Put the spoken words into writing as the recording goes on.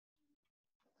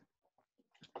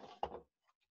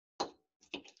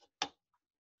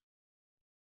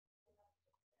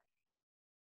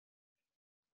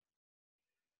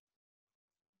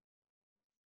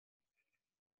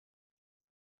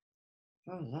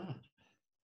How's that?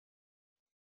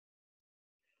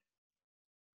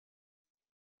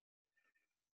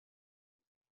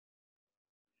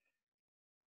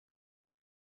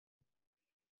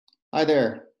 Hi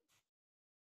there.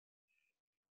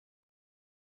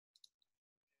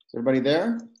 Is everybody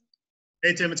there?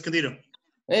 Hey, Tim, it's Candido.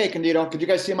 Hey, Candido. Could you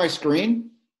guys see my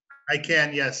screen? I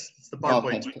can, yes. It's the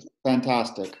PowerPoint. Oh,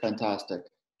 fantastic, fantastic.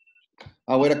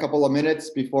 I'll wait a couple of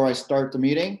minutes before I start the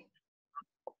meeting.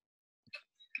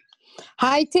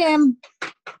 Hi, Tim.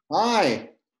 Hi.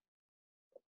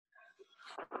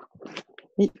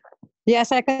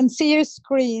 Yes, I can see your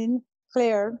screen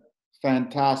clear.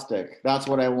 Fantastic. That's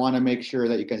what I want to make sure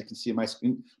that you guys can see my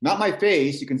screen. Not my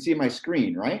face, you can see my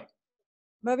screen, right?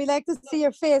 But we like to see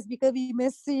your face because we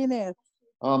miss seeing it.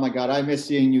 Oh my God, I miss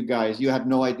seeing you guys. You have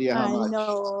no idea how much. I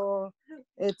know.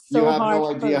 It's so You have hard.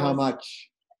 no idea how much.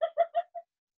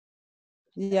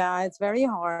 Yeah, it's very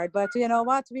hard. But you know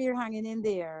what? We're hanging in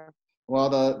there.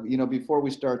 Well, before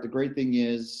we start, the great thing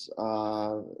is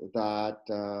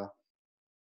that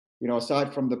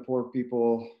aside from the poor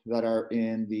people that are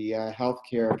in the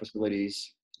healthcare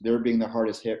facilities, they're being the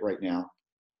hardest hit right now.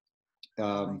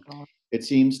 It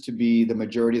seems to be the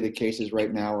majority of the cases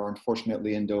right now are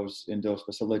unfortunately in those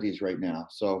facilities right now.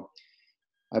 So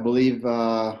I believe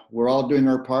we're all doing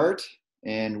our part,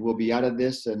 and we'll be out of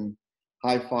this and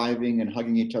high-fiving and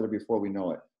hugging each other before we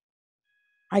know it.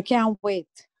 I can't wait.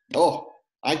 Oh,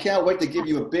 I can't wait to give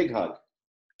you a big hug.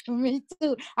 Me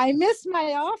too. I miss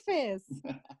my office.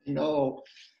 No,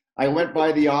 I went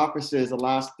by the offices the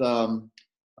last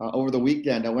over the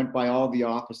weekend. I went by all the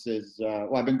offices.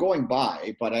 Well, I've been going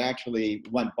by, but I actually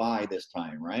went by this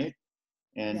time, right?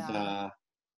 And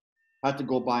had to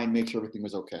go by and make sure everything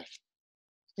was okay.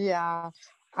 Yeah,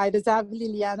 I just have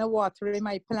Liliana watering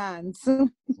my plants.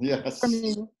 Yes. For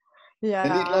me. Yeah.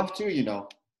 They need love too, you know.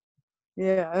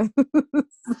 Yeah.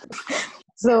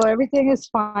 So everything is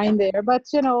fine there, but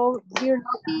you know, we're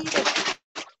not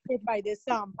hit by this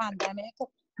pandemic.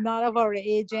 None of our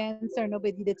agents or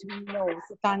nobody that we know.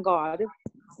 So thank God.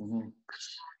 Mm-hmm.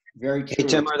 Very true. Hey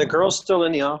Tim, are the girls still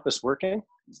in the office working?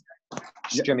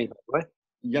 Yeah. Jimmy, by the way.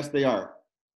 Yes, they are.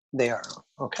 They are.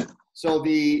 Okay. So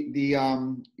the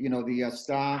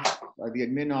staff, the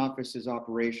admin office is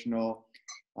operational.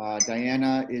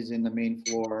 Diana is in the main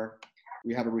floor.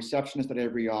 We have a receptionist at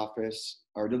every office.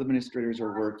 Our administrators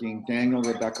are working. Daniel and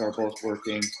Rebecca are both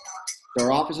working.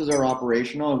 Our offices are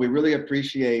operational, and we really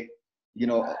appreciate,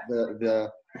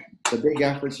 the big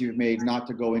efforts you've made not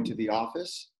to go into the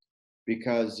office,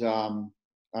 because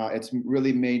it's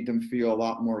really made them feel a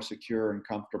lot more secure and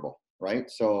comfortable, right?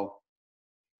 So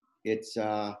it's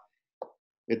they're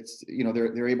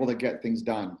able to get things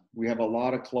done. We have a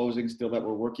lot of closings still that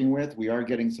we're working with. We are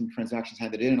getting some transactions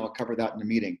handed in, and I'll cover that in the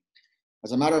meeting.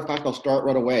 As a matter of fact, I'll start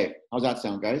right away. How's that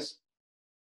sound, guys?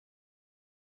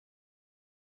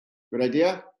 Good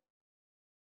idea?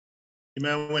 You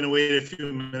might want to wait a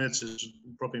few minutes. There's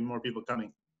probably more people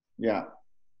coming. Yeah.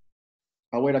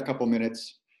 I'll wait a couple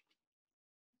minutes.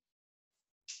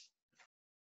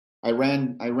 I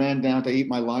ran down to eat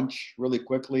my lunch really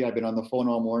quickly. I've been on the phone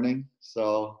all morning.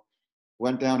 So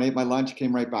went down, ate my lunch,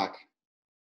 came right back.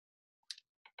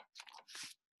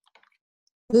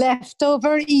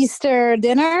 Leftover Easter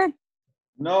dinner?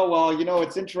 No, well,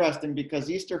 it's interesting because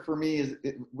Easter for me is,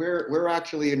 we're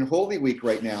actually in Holy Week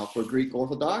right now for Greek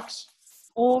Orthodox.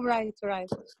 Oh, right.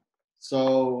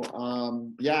 So,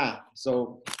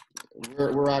 so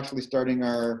we're actually starting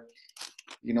our,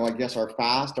 I guess our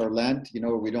fast, our Lent,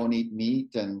 we don't eat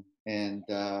meat, and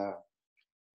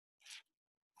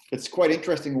it's quite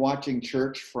interesting watching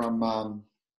church from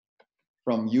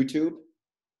YouTube.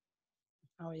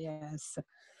 Oh, yes.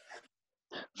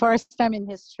 First time in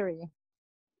history.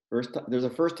 There's a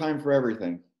first time for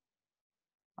everything.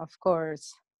 Of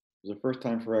course. There's a first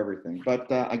time for everything. But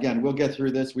again, we'll get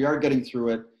through this. We are getting through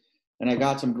it. And I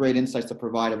got some great insights to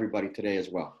provide everybody today as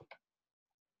well.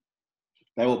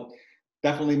 That will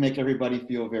definitely make everybody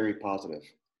feel very positive.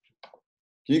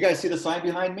 Can you guys see the sign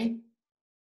behind me?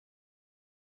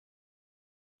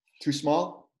 Too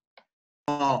small?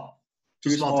 Oh, too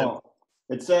small.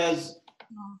 It says,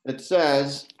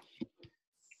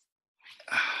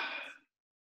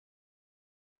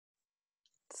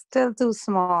 still too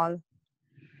small.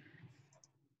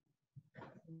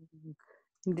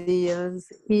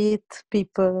 Deals, eat,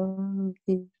 people,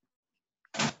 eat.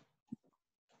 Can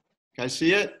I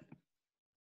see it?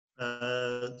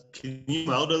 Can you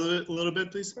mount a little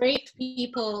bit, please? Great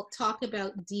people talk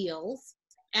about deals.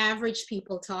 Average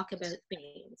people talk about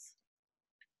things.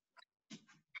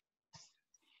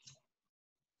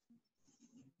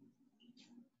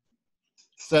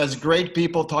 says great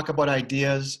people talk about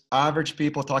ideas, average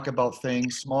people talk about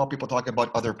things, small people talk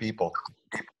about other people.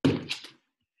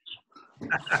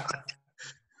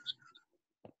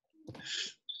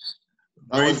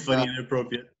 Very was, funny and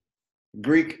appropriate.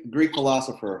 Greek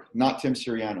philosopher, not Tim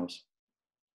Syrianos.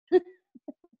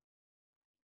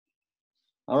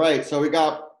 All right, so we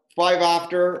got 5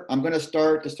 after. I'm going to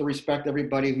start just to respect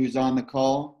everybody who's on the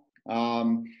call.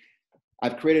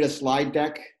 I've created a slide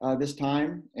deck this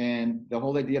time, and the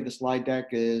whole idea of the slide deck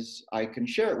is I can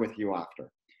share it with you after.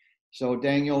 So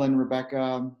Daniel and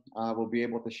Rebecca will be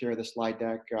able to share the slide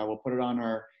deck. We'll put it on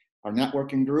our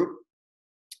networking group,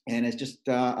 and it's just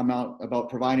about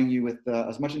providing you with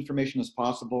as much information as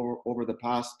possible over the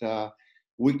past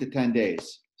week to 10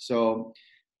 days. So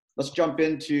let's jump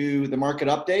into the market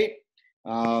update.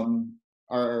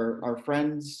 Our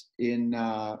friends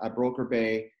at Broker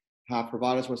Bay have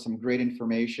provided us with some great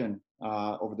information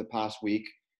over the past week.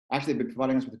 Actually, they've been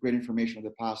providing us with great information over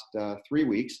the past 3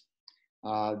 weeks.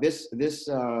 This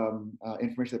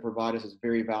information they provide us is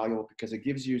very valuable because it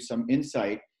gives you some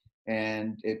insight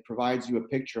and it provides you a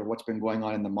picture of what's been going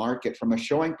on in the market from a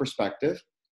showing perspective,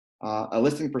 a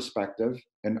listing perspective,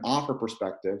 an offer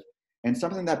perspective, and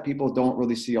something that people don't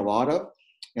really see a lot of,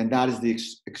 and that is the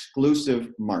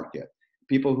exclusive market.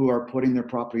 People who are putting their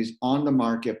properties on the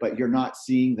market, but you're not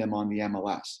seeing them on the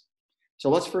MLS. So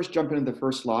let's first jump into the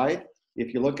first slide.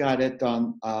 If you look at it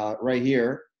on right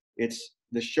here, it's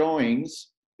the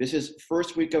showings. This is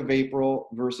first week of April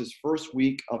versus first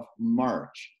week of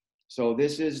March. So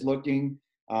this is looking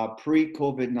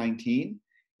pre-COVID-19.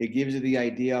 It gives you the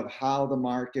idea of how the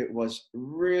market was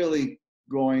really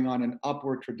going on an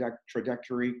upward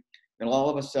trajectory, and all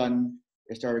of a sudden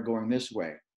it started going this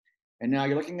way. And now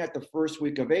you're looking at the first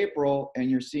week of April,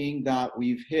 and you're seeing that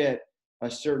we've hit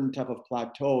a certain type of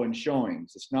plateau in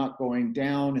showings. It's not going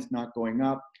down, it's not going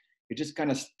up. It's just kind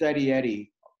of steady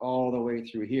Eddie all the way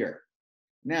through here.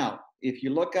 Now, if you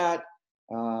look at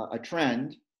a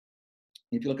trend,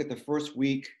 if you look at the first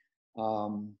week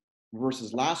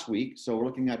versus last week, so we're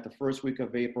looking at the first week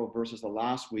of April versus the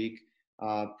last week,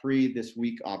 pre this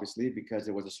week, obviously, because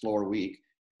it was a slower week,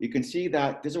 you can see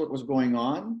that this is what was going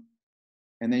on.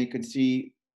 And then you can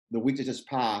see the week that just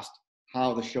passed,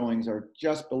 how the showings are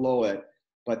just below it,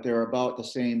 but they're about the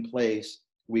same place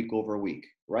week over week,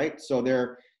 right? So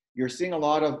you're seeing a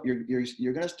lot of, you're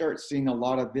going to start seeing a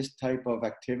lot of this type of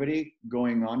activity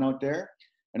going on out there.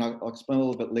 And I'll explain a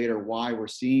little bit later why we're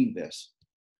seeing this.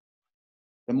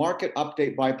 The market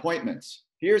update by appointments.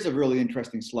 Here's a really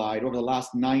interesting slide over the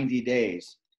last 90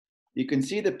 days. You can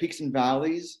see the peaks and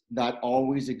valleys that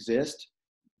always exist,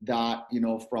 that, you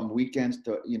know, from weekends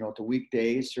to, you know, to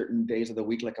weekdays, certain days of the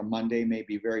week, like a Monday may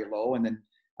be very low. And then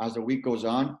as the week goes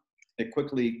on, it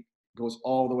quickly goes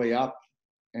all the way up,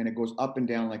 and it goes up and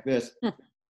down like this.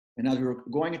 And as we're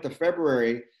going into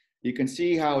February, you can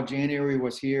see how January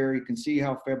was here. You can see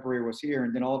how February was here.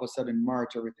 And then all of a sudden,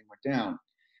 March, everything went down.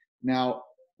 Now,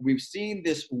 we've seen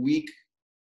this week,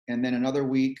 and then another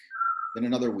week, then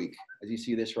another week, as you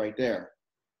see this right there.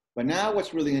 But now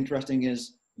what's really interesting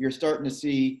is you're starting to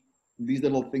see these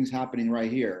little things happening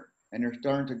right here, and they're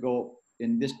starting to go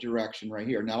in this direction right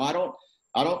here. Now, I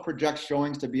don't project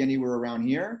showings to be anywhere around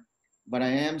here, but I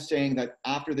am saying that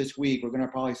after this week, we're going to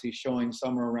probably see showings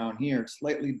somewhere around here. It's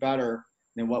slightly better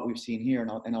than what we've seen here,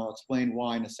 and I'll explain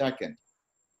why in a second.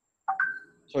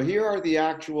 So here are the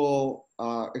actual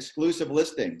exclusive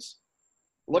listings.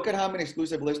 Look at how many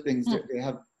exclusive listings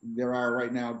there are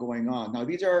right now going on. Now,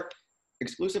 these are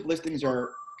exclusive listings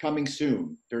are coming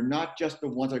soon. They're not just the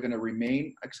ones that are going to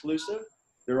remain exclusive.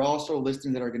 They're also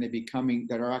listings that are going to be coming,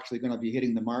 that are actually going to be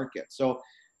hitting the market. So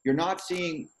you're not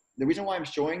seeing, the reason why I'm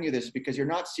showing you this is because you're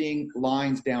not seeing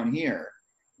lines down here.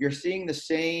 You're seeing the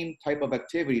same type of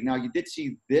activity. Now, you did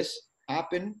see this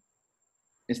happen.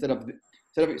 Instead of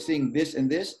seeing this and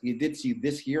this, you did see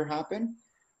this here happen.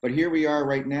 But here we are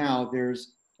right now.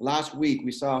 Last week,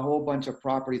 we saw a whole bunch of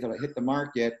properties that hit the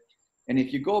market. And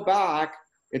if you go back,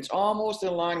 it's almost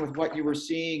in line with what you were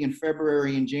seeing in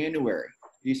February and January.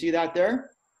 Do you see that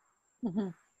there? Mm-hmm.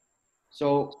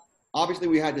 So obviously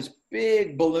we had this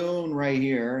big balloon right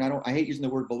here, and I hate using the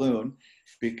word balloon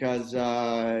because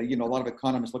you know, a lot of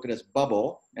economists look at it as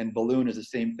bubble, and balloon is the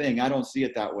same thing. I don't see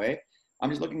it that way. I'm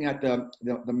just looking at the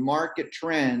market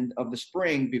trend of the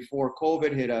spring before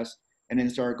COVID hit us, and then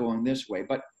started going this way.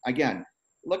 But again,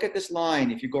 look at this line.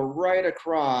 If you go right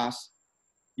across,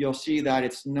 you'll see that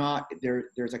it's not there.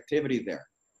 There's activity there.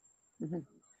 Mm-hmm.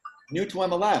 New to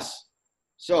MLS.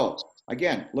 So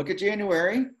again, look at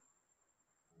January.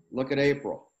 Look at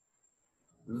April.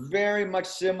 Very much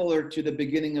similar to the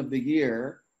beginning of the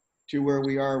year to where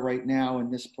we are right now in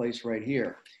this place right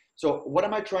here. So what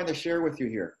am I trying to share with you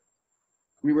here?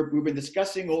 We've been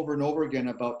discussing over and over again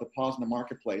about the pause in the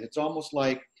marketplace. It's almost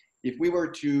like if we were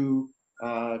to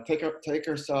take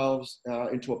ourselves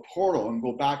into a portal and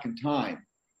go back in time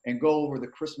and go over the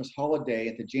Christmas holiday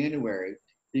into January,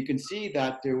 you can see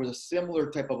that there was a similar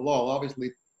type of lull,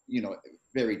 obviously, you know,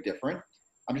 very different.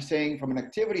 I'm just saying from an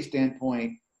activity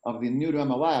standpoint of the new to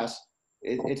MLS,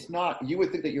 it's not, you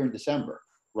would think that you're in December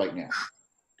right now.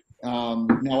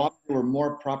 Now, there were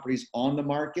more properties on the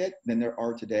market than there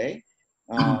are today.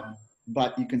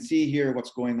 But you can see here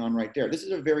what's going on right there. This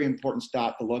is a very important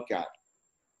stat to look at.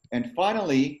 And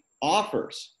finally,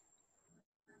 offers.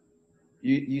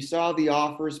 You saw the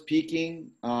offers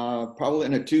peaking probably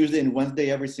on a Tuesday and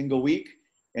Wednesday every single week.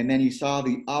 And then you saw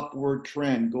the upward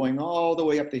trend going all the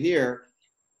way up to here.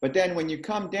 But then when you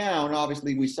come down,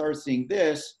 obviously we started seeing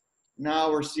this.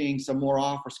 Now we're seeing some more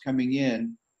offers coming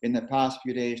in the past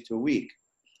few days to a week.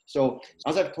 So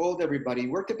as I've told everybody,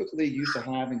 we're typically used to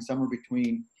having somewhere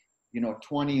between, you know,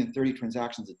 20 and 30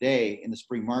 transactions a day in the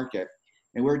spring market.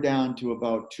 And we're down to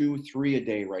about 2-3 a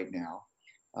day right now.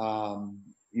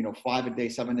 You know, 5 a day,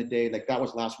 7 a day, like that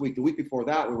was last week. The week before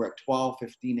that, we were at 12,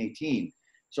 15, 18.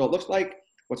 So it looks like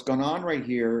what's going on right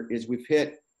here is we've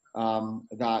hit the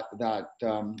talk about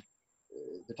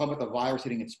the virus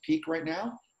hitting its peak right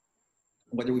now,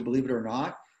 whether we believe it or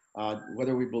not.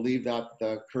 Whether we believe that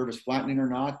the curve is flattening or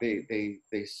not, they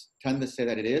tend to say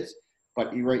that it is.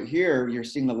 But right here, you're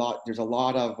seeing there's a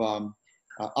lot of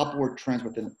upward trends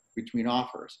between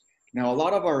offers. Now, a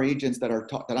lot of our agents that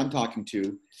I'm talking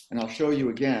to, and I'll show you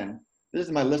again, this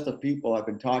is my list of people I've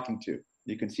been talking to.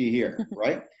 You can see here,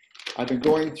 right? I've been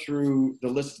going through the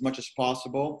list as much as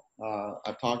possible.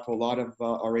 I've talked to a lot of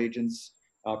our agents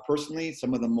personally,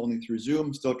 some of them only through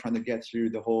Zoom, still trying to get through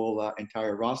the whole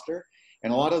entire roster.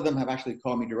 And a lot of them have actually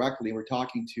called me directly. We're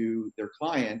talking to their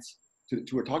clients,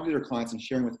 we're talking to their clients and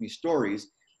sharing with me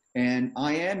stories. And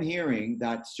I am hearing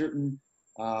that certain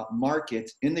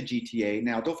markets in the GTA,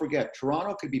 now don't forget,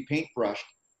 Toronto could be paintbrushed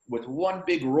with one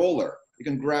big roller. You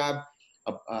can grab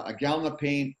a gallon of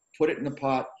paint, put it in the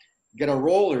pot, get a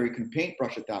roller, you can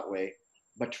paintbrush it that way.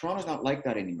 But Toronto's not like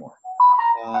that anymore.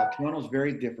 Toronto's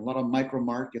very different, a lot of micro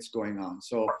markets going on.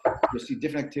 So you'll see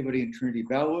different activity in Trinity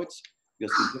Bellwoods. You'll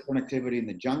see different activity in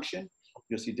the Junction.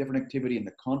 You'll see different activity in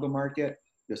the condo market.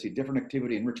 You'll see different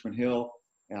activity in Richmond Hill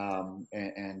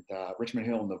and Richmond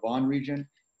Hill in the Vaughan region.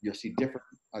 You'll see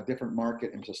a different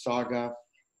market in Mississauga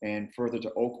and further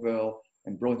to Oakville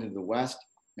and Burlington to the west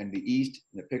and the east,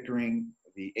 the Pickering,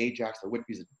 the Ajax, the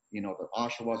Whitby's, you know, the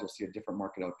Oshawas. You'll see a different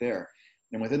market out there.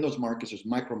 And within those markets, there's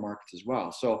micro markets as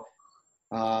well. So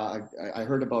I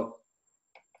heard about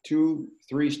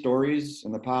 2-3 stories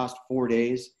in the past 4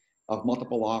 days of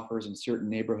multiple offers in certain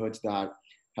neighborhoods that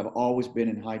have always been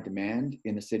in high demand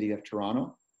in the city of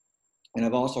Toronto. And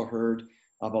I've also heard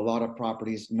of a lot of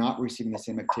properties not receiving the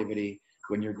same activity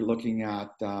when you're looking at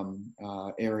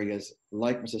areas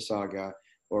like Mississauga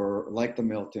or like the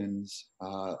Miltons,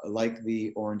 like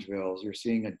the Orangevilles. You're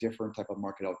seeing a different type of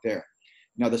market out there.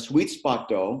 Now, the sweet spot,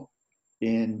 though,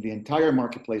 in the entire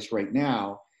marketplace right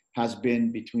now has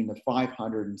been between the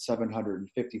 $500,000 and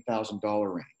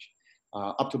 $750,000 range.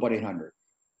 Up to about 800.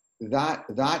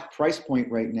 That price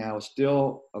point right now is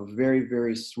still a very,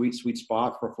 very sweet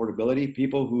spot for affordability.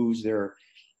 People whose their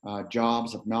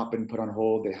jobs have not been put on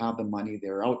hold, they have the money,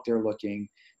 they're out there looking,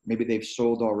 maybe they've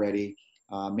sold already,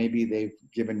 maybe they've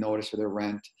given notice for their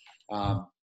rent,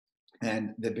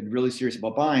 and they've been really serious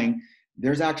about buying.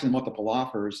 There's actually multiple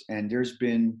offers, and there's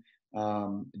been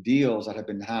deals that have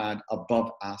been had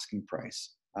above asking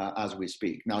price as we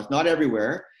speak. Now, it's not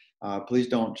everywhere. Please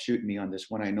don't shoot me on this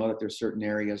one. I know that there's certain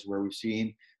areas where we've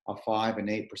seen a 5 and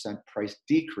 8% price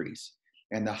decrease.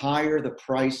 And the higher the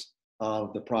price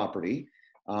of the property,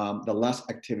 the less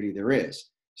activity there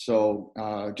is. So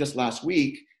just last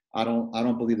week, I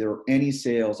don't believe there were any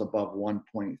sales above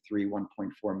 $1.3,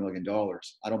 $1.4 million.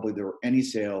 I don't believe there were any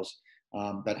sales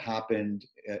that happened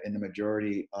in the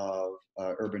majority of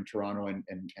urban Toronto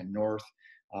and North.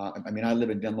 I mean, I live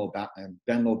in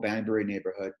Benlow-Banbury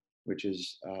neighborhood, which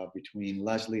is between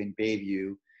Leslie and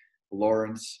Bayview,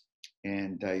 Lawrence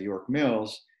and York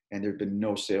Mills, and there have been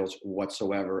no sales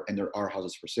whatsoever, and there are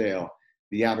houses for sale.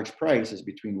 The average price is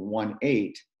between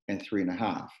 1.8 and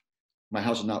 3.5. My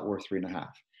house is not worth 3.5.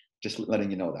 Just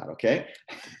letting you know that, okay?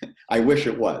 I wish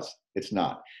it was. It's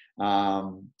not.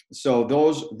 So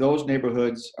those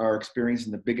neighborhoods are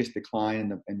experiencing the biggest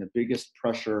decline and the biggest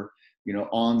pressure, you know,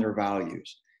 on their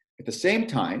values. At the same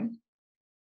time,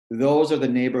 those are the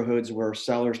neighborhoods where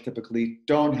sellers typically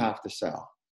don't have to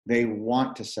sell. They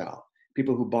want to sell.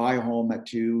 people who buy a home at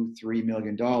 $2-3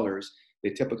 million, they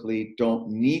typically don't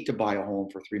need to buy a home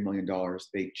for $3 million.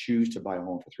 They choose to buy a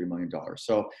home for $3 million.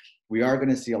 So we are going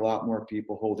to see a lot more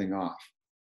people holding off.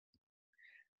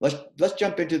 Let's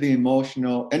jump into the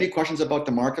emotional. Any questions about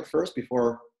the market first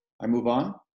before I move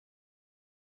on?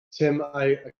 Tim,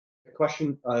 a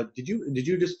question. Did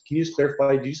you just, can you just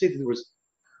clarify, did you say that there was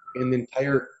in the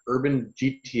entire urban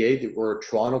GTA or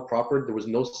Toronto proper, there was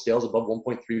no sales above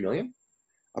 1.3 million?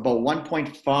 About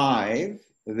 1.5,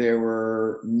 there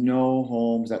were no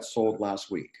homes that sold last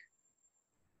week.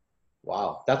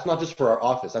 Wow. That's not just for our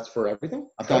office, that's for everything?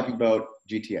 I'm talking about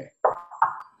GTA.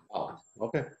 Oh,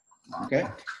 okay. Okay.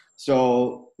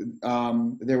 So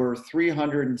there were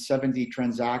 370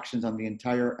 transactions on the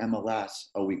entire MLS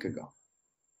a week ago.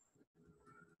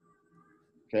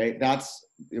 Okay.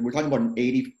 We're talking about an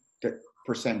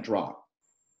 80% drop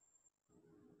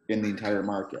in the entire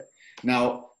market.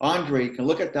 Now, Andre, you can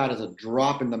look at that as a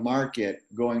drop in the market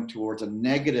going towards a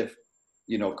negative,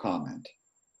 comment,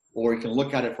 or you can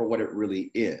look at it for what it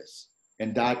really is.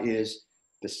 And that is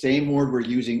the same word we're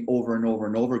using over and over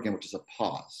and over again, which is a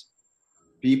pause.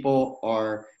 People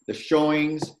are, the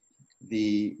showings,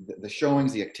 the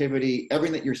activity,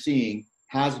 everything that you're seeing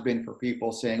has been for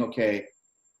people saying, okay,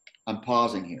 I'm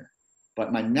pausing here.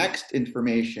 But my next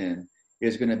information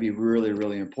is going to be really,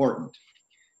 really important.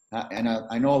 And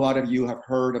I know a lot of you have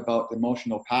heard about the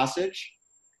emotional passage,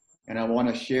 and I want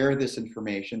to share this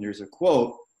information. There's a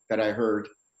quote that I heard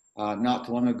not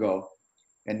too long ago,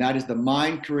 and that is, the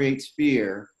mind creates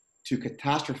fear to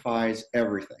catastrophize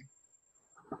everything.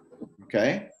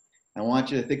 Okay? I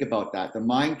want you to think about that. The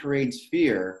mind creates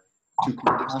fear to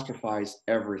catastrophize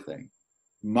everything.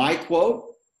 My quote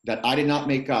that I did not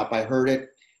make up, I heard it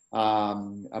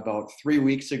about 3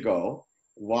 weeks ago,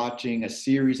 watching a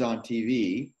series on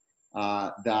TV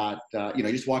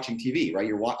just watching TV,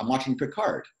 right? I'm watching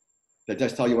Picard. That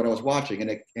does tell you what I was watching,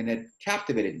 and it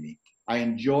captivated me.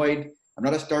 I'm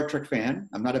not a Star Trek fan.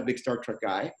 I'm not a big Star Trek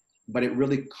guy, but it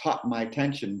really caught my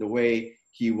attention, the way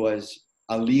he was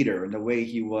a leader and the way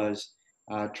he was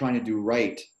trying to do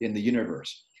right in the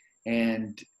universe.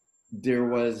 And there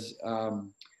was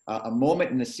a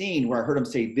moment in the scene where I heard him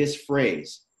say this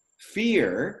phrase: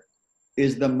 fear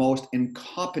is the most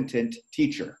incompetent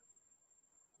teacher.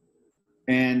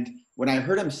 And when I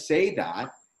heard him say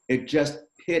that, it just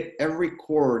hit every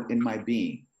chord in my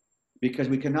being, because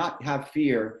we cannot have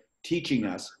fear teaching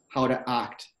us how to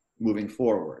act moving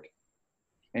forward.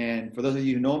 And for those of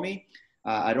you who know me,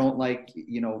 I don't like,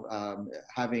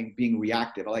 being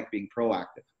reactive. I like being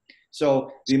proactive.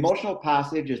 So the emotional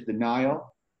passage is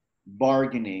denial,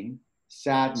 bargaining,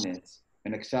 sadness,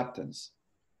 and acceptance.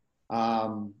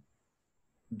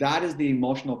 That is the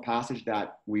emotional passage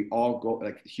that we all go,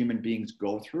 like human beings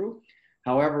go through.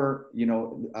 However,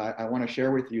 I want to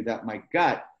share with you that my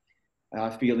gut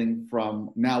feeling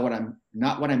from now,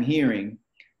 not what I'm hearing,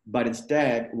 but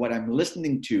instead what I'm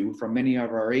listening to from many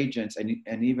of our agents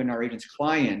and even our agents'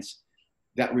 clients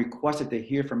that requested to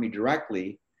hear from me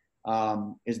directly,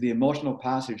 is the emotional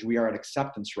passage. We are at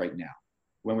acceptance right now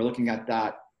when we're looking at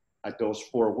those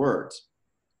 4 words.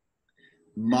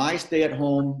 My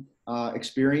stay-at-home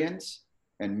experience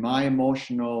and my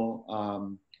emotional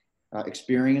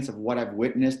experience of what I've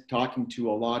witnessed talking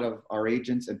to a lot of our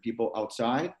agents and people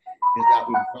outside is that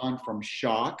we've gone from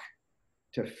shock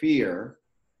to fear,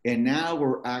 and now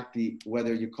we're at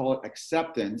whether you call it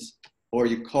acceptance or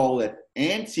you call it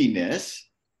antsiness,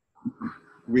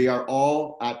 we are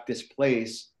all at this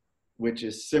place which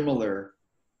is similar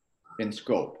in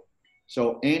scope.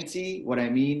 So antsy, what I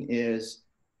mean is,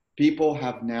 people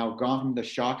have now gone from the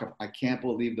shock of, I can't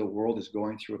believe the world is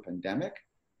going through a pandemic.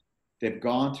 They've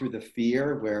gone through the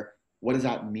fear where, what does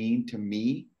that mean to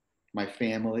me, my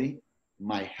family,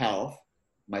 my health,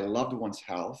 my loved one's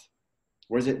health?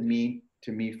 What does it mean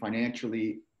to me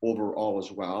financially overall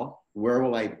as well? Where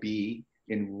will I be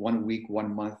in 1 week,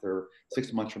 1 month, or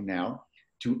 6 months from now?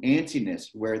 To antsiness,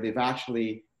 where they've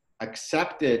actually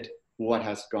accepted what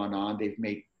has gone on. They've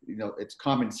made, it's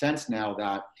common sense now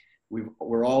that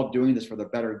we're all doing this for the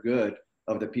better good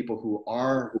of the people who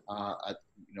are,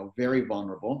 very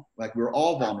vulnerable. Like, we're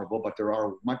all vulnerable, but there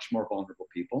are much more vulnerable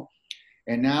people.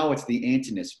 And now it's the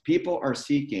antsiness. People are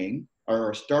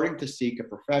starting to seek a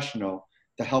professional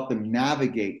to help them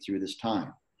navigate through this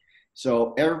time.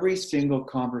 So every single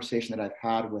conversation that I've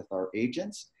had with our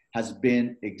agents has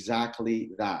been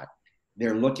exactly that.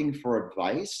 They're looking for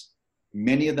advice.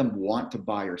 Many of them want to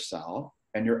buy or sell,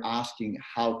 and they're asking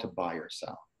how to buy or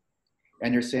sell.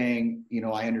 And they're saying,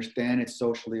 I understand it's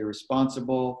socially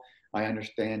irresponsible. I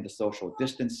understand the social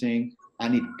distancing. I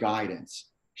need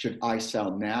guidance. Should I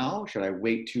sell now? Should I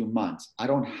wait 2 months? I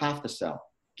don't have to sell.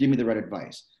 Give me the right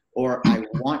advice. Or I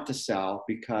want to sell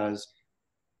because,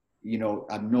 you know,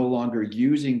 I'm no longer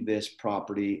using this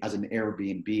property as an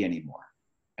Airbnb anymore.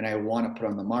 And I want to put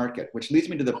on the market, which leads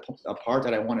me to the part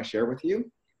that I want to share with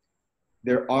you.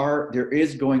 There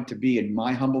is going to be, in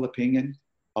my humble opinion,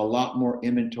 a lot more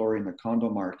inventory in the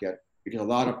condo market because a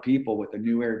lot of people with the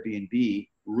new Airbnb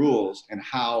rules and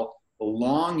how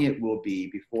long it will be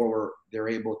before they're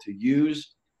able to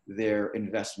use their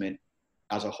investment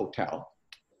as a hotel.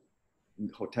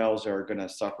 Hotels are going to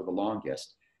suffer the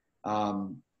longest,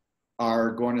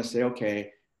 are going to say,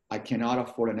 okay, I cannot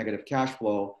afford a negative cash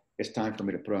flow. It's time for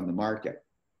me to put it on the market.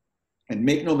 And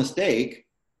make no mistake,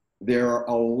 there are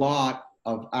a lot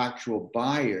of actual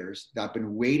buyers that have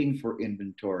been waiting for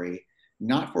inventory,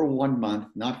 not for 1 month,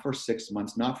 not for 6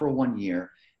 months, not for 1 year.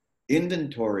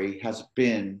 Inventory has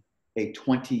been a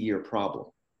 20-year problem.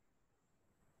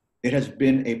 It has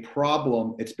been a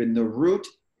problem. It's been the root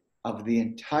of the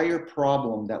entire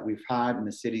problem that we've had in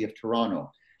the city of Toronto.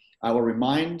 I will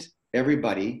remind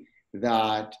everybody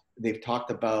that they've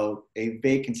talked about a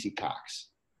vacancy tax.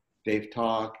 They've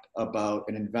talked about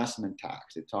an investment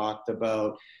tax. They've talked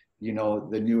about, you know,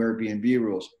 the new Airbnb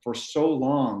rules. For so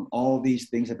long, all these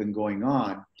things have been going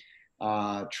on,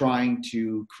 trying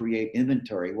to create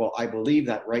inventory. Well, I believe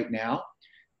that right now,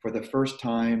 for the first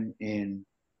time in,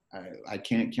 I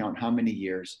can't count how many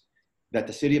years, that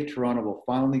the city of Toronto will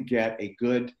finally get a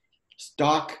good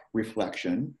stock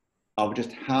reflection of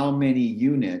just how many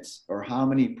units or how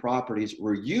many properties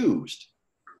were used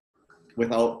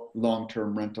without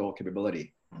long-term rental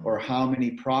capability, or how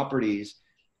many properties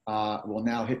will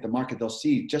now hit the market. They'll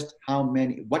see just how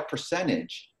many, what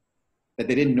percentage that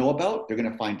they didn't know about, they're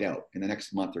going to find out in the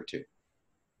next month or two.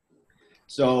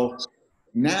 So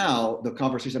now the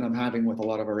conversation I'm having with a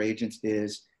lot of our agents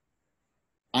is,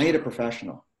 I need a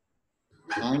professional.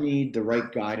 I need the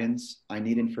right guidance. I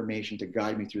need information to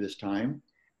guide me through this time.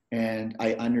 And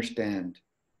I understand,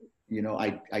 you know,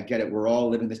 I get it. We're all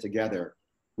living this together.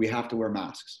 We have to wear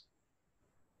masks.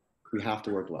 We have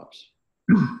to wear gloves.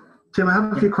 Tim, I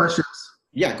have a few questions.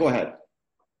 Yeah, go ahead.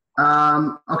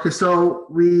 Okay, so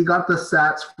we got the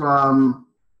stats from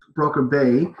Broker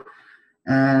Bay,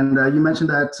 and you mentioned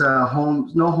that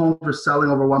no homes were selling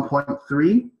over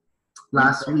 1.3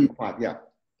 last week. Yeah.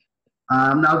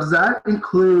 Now, does that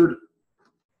include,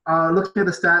 looking at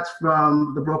the stats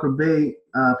from the Broker Bay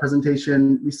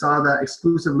presentation, we saw that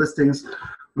exclusive listings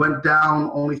went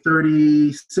down only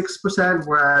 36%,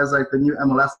 whereas like the new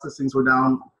MLS listings were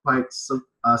down quite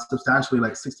substantially,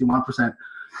 like 61%.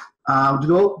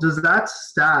 Does that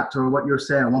stat, or what you're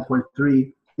saying,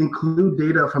 1.3, include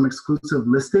data from exclusive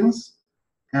listings?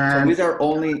 And so these are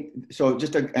only, so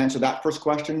just to answer that first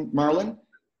question, Marlon,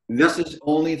 this is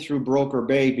only through Broker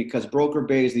Bay, because Broker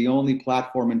Bay is the only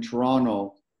platform in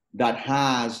Toronto that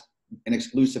has an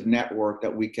exclusive network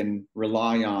that we can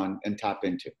rely on and tap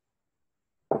into.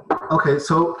 Okay,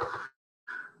 so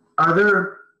are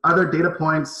there other data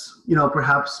points, you know,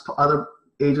 perhaps other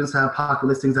agents have pocket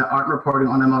listings that aren't reporting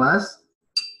on MLS?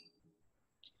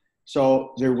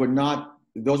 So there would not,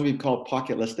 those would be called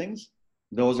pocket listings.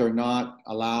 Those are not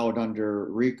allowed under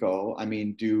RICO. I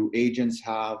mean, do agents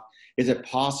have, is it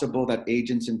possible that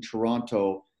agents in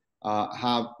Toronto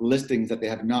have listings that they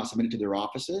have not submitted to their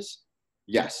offices?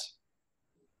 Yes.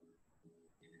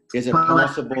 Is it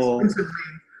possible? Like,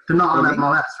 they're not on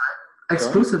MLS, right?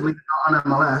 Exclusively not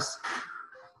on MLS.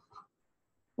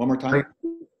 One more time. Like,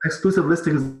 exclusive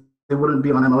listings, they wouldn't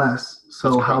be on MLS.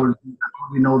 So how would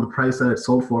we know the price that it's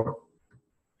sold for?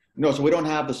 No, so we don't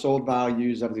have the sold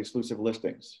values of the exclusive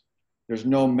listings. There's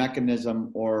no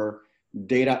mechanism or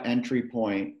data entry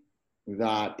point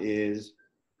that is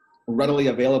readily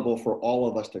available for all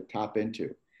of us to tap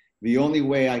into. The only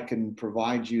way I can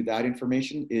provide you that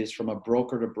information is from a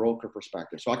broker to broker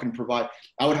perspective. So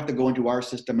I would have to go into our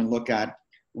system and look at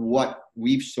what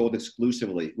we've sold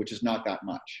exclusively, which is not that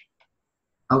much.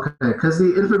 Okay, because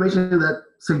the information that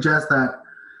suggests that,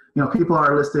 you know, people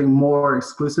are listing more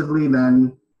exclusively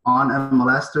than on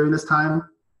MLS during this time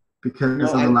because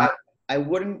no, of the lack. I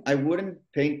wouldn't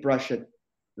paintbrush it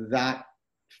that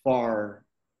far.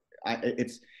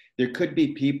 There could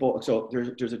be people. So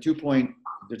there's a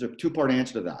two-part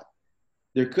answer to that.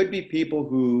 There could be people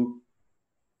who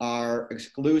are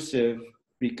exclusive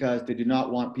because they do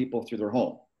not want people through their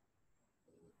home,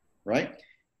 right?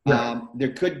 Yeah.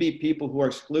 There could be people who are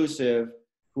exclusive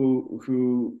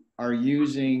who are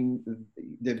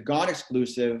they've gone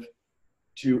exclusive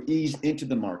to ease into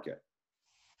the market,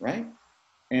 right?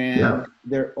 And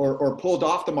they're or pulled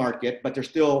off the market, but they're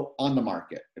still on the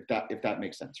market, if that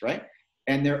makes sense, right?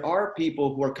 And there are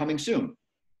people who are coming soon.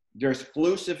 They're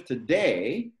exclusive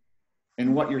today.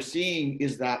 And what you're seeing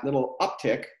is that little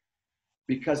uptick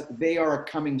because they are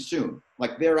coming soon.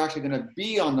 Like they're actually going to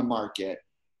be on the market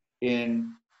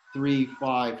in 3,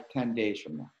 5, 10 days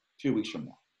from now, 2 weeks from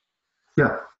now.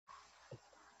 Yeah.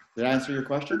 Did I answer your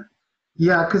question?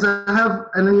 Yeah, because I have,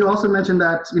 and then you also mentioned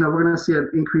that, we're going to see an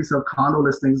increase of condo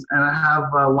listings, and I have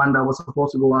one that was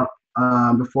supposed to go up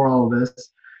before all of this,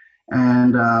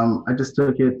 and I just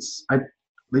took it,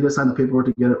 they just signed the paperwork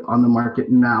to get it on the market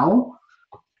now,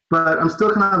 but I'm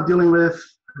still kind of dealing with,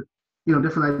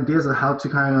 different ideas of how to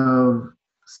kind of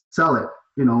sell it.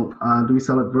 Do we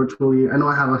sell it virtually? I know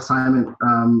I have an assignment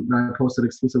that I posted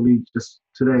exclusively just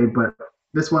today, but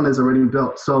this one is already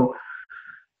built. So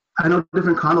I know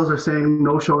different condos are saying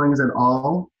no showings at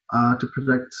all to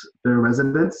protect their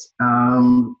residents.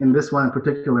 In this one in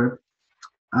particular,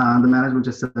 the management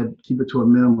just said keep it to a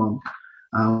minimum,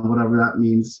 whatever that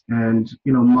means. And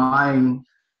my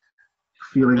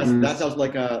feeling that sounds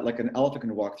like an elephant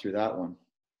can walk through that one.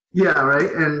 Yeah, right.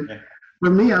 And for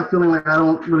me, I'm feeling like I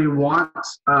don't really want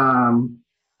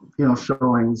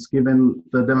showings given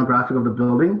the demographic of the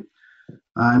building.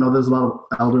 I know there's a lot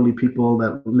of elderly people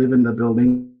that live in the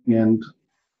building, and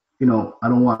I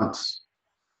don't want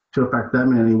to affect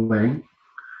them in any way.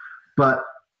 But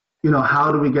how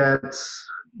do we get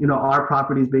our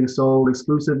properties being sold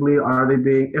exclusively? Are they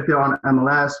being, if they're on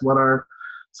MLS, what are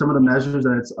some of the measures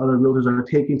that other realtors are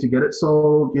taking to get it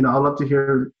sold? I'd love to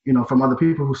hear from other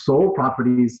people who sold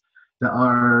properties that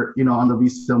are on the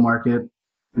resale market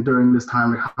during this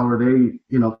time. Like, how are they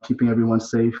keeping everyone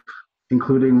safe,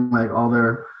 including like all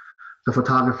the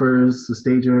photographers, the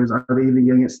stagers? Are they even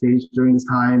getting it staged during this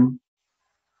time?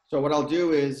 So what I'll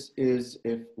do is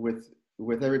if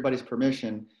with everybody's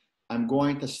permission, I'm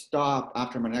going to stop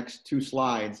after my next 2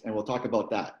 slides and we'll talk about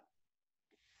that.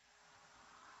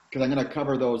 Because I'm going to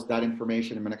cover that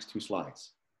information in my next 2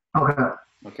 slides. Okay.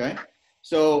 Okay.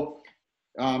 So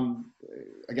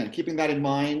again, keeping that in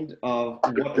mind of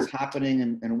what is happening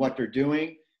and what they're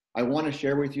doing, I want to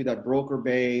share with you that Broker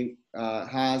Bay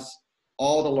has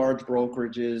all the large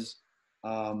brokerages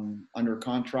under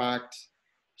contract.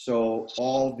 So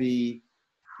all the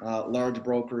large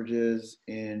brokerages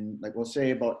in, like, we'll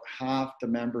say about half the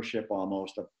membership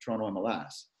almost of Toronto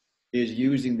MLS is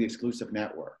using the exclusive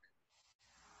network.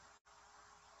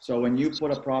 So when you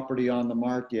put a property on the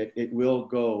market, it will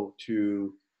go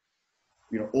to,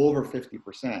 over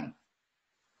 50%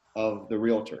 of the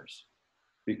realtors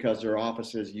because their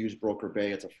offices use Broker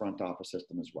Bay as a front office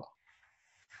system as well.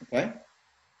 Okay?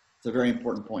 It's a very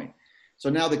important point. So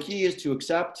now the key is to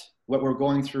accept what we're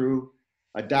going through,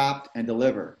 adapt, and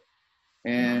deliver.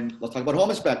 And let's talk about home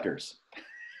inspectors.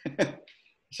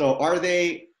 So are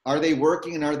they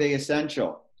working and are they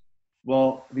essential?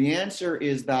 Well, the answer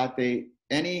is that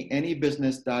any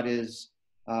business that is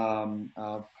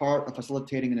part of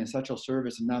facilitating an essential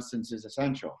service in essence is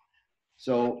essential.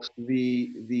 So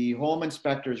the home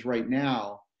inspectors right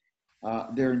now,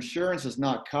 their insurance does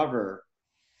not cover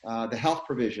the health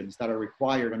provisions that are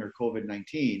required under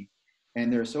COVID-19,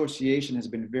 and their association has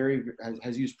been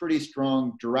has used pretty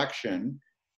strong direction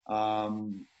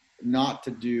not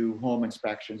to do home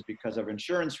inspections because of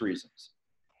insurance reasons.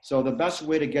 So the best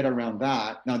way to get around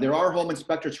that, now there are home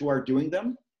inspectors who are doing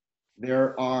them.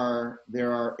 There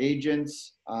are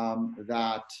agents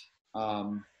that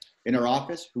in our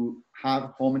office who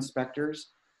have home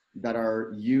inspectors that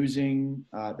are using,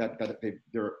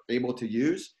 they're able to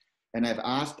use. And I've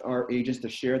asked our agents to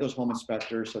share those home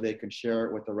inspectors so they can share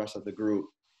it with the rest of the group.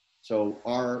 So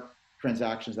our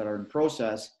transactions that are in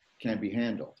process can be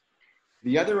handled.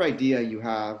 The other idea you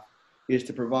have is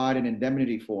to provide an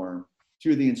indemnity form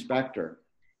to the inspector.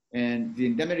 And the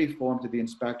indemnity form to the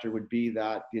inspector would be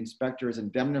that the inspector is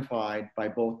indemnified by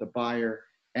both the buyer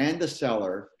and the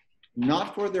seller,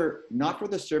 not for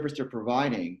the service they're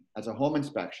providing as a home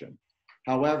inspection.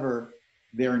 However,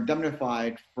 they're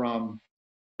indemnified from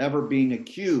ever being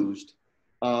accused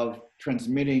of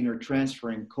transmitting or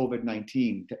transferring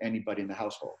COVID-19 to anybody in the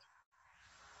household.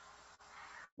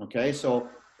 Okay, so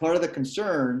part of the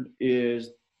concern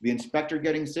is the inspector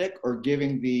getting sick or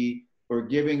giving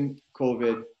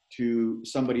COVID to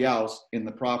somebody else in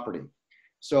the property.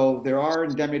 So there are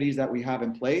indemnities that we have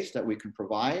in place that we can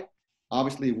provide.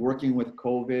 Obviously, working with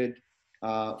COVID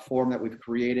form that we've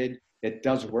created, it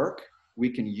does work.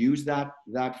 We can use that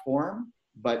form,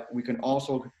 but we can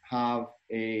also have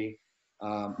we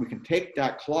can take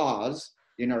that clause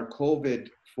in our COVID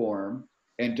form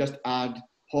and just add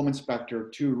home inspector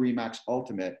to RE/MAX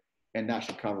Ultimate, and that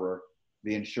should cover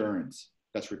the insurance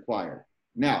that's required.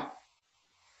 Now,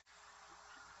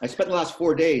 I spent the last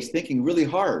 4 days thinking really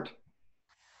hard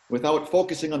without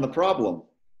focusing on the problem,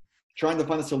 trying to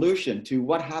find a solution to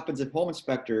what happens if home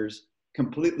inspectors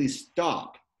completely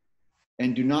stop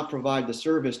and do not provide the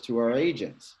service to our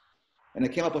agents. And I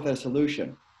came up with a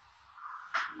solution.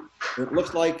 It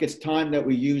looks like it's time that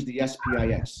we use the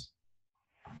SPIS.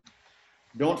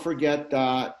 Don't forget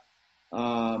that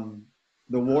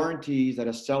the warranties that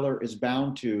a seller is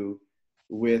bound to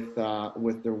with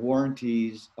their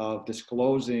warranties of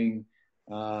disclosing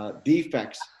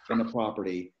defects in the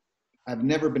property have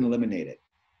never been eliminated.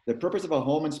 The purpose of a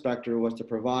home inspector was to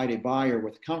provide a buyer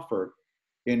with comfort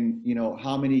in,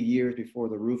 how many years before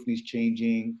the roof needs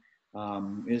changing,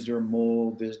 is there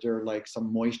mold, is there like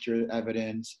some moisture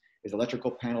evidence, is the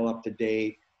electrical panel up to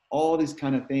date? All these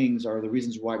kind of things are the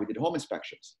reasons why we did home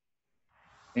inspections.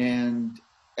 And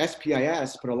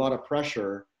SPIS put a lot of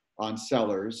pressure on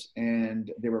sellers,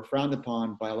 and they were frowned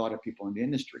upon by a lot of people in the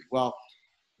industry. Well,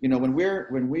 when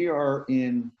we are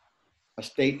in a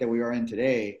state that we are in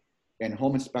today, and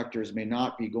home inspectors may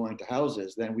not be going to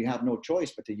houses, then we have no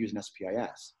choice but to use an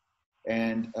SPIS.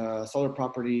 And seller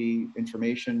property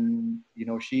information,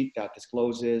 sheet that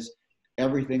discloses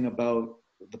everything about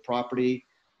the property,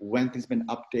 when things been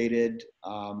updated,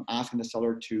 asking the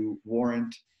seller to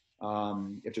warrant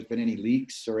if there's been any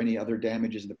leaks or any other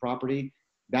damages in the property.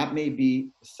 That may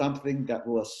be something that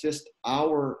will assist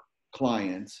our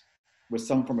clients with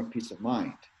some form of peace of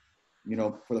mind,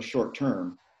 for the short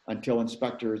term, until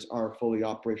inspectors are fully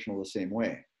operational the same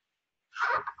way.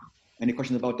 Any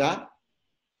questions about that?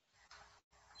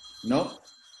 No?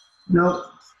 No.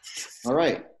 All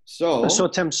right. So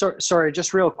Tim, sorry,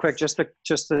 just real quick, just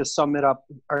to sum it up,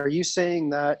 are you saying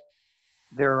that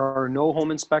there are no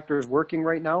home inspectors working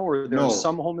right now, or there are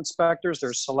some home inspectors,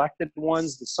 there's selected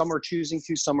ones, some are choosing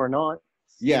to, some are not?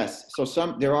 Yes. So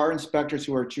there are inspectors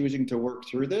who are choosing to work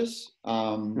through this.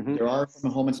 There are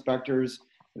some home inspectors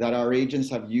that our agents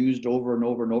have used over and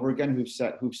over and over again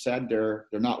who've said they're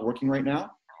not working right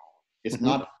now. It's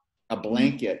not a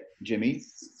blanket, Jimmy,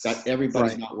 that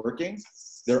everybody's not working.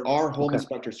 There are home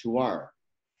inspectors who are.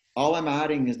 All I'm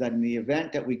adding is that in the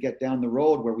event that we get down the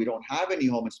road where we don't have any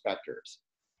home inspectors,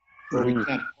 or we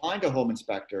can't find a home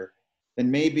inspector,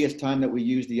 then maybe it's time that we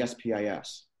use the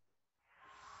SPIS.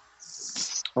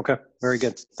 Okay, very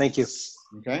good. Thank you.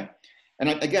 Okay. And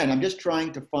again, I'm just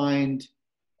trying to find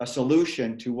a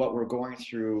solution to what we're going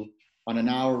through on an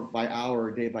hour by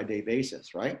hour, day by day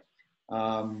basis, right?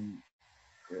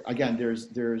 Again,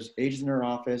 there's agents in our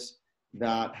office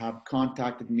that have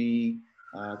contacted me,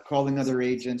 calling other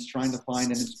agents, trying to find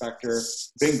an inspector.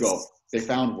 Bingo, they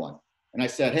found one. And I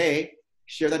said, hey,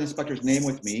 share that inspector's name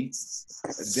with me.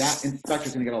 That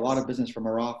inspector's gonna get a lot of business from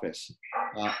our office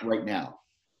right now,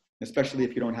 especially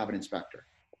if you don't have an inspector.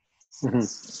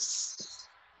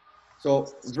 So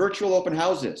virtual open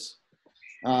houses.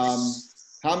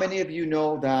 How many of you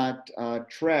know that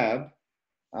Trev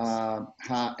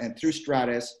and through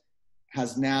Stratus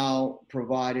has now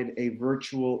provided a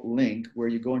virtual link where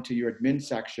you go into your admin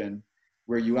section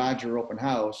where you add your open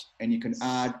house, and you can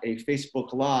add a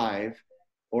Facebook Live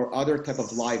or other type of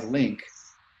live link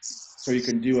so you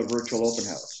can do a virtual open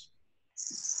house.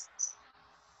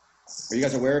 Are you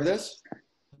guys aware of this?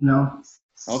 No.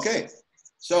 Okay.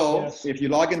 So if you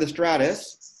log into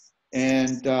Stratus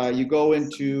and you go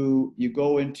into your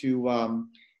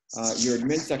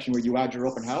admin section where you add your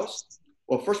open house,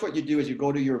 well, first what you do is you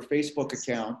go to your Facebook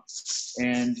account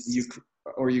and you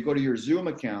go to your Zoom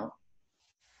account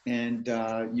and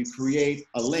you create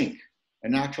a link,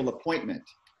 an actual appointment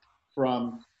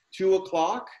from 2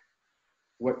 o'clock,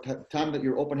 what time that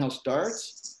your open house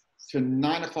starts, to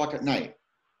 9 o'clock at night.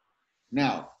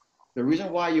 Now, the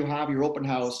reason why you have your open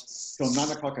house till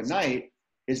 9 o'clock at night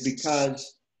is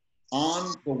because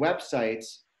on the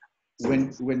websites,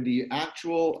 when the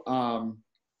actual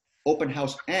open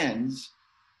house ends,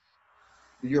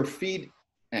 your feed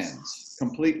ends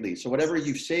completely. So whatever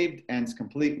you've saved ends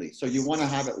completely. So you want to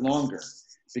have it longer,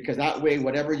 because that way,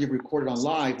 whatever you've recorded on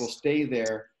live will stay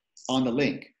there on the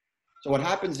link. So what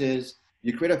happens is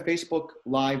you create a Facebook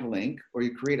Live link, or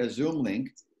you create a Zoom link,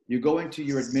 you go into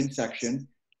your admin section,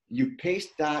 you paste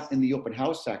that in the open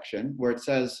house section where it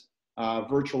says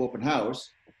virtual open house,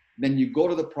 then you go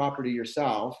to the property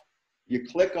yourself, you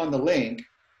click on the link,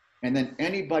 and then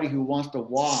anybody who wants to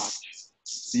watch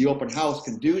the open house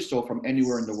can do so from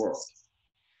anywhere in the world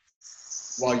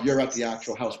while you're at the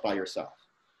actual house by yourself.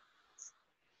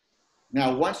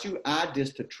 Now, once you add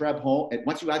this to Treb Home,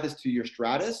 once you add this to your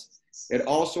Stratus, it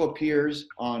also appears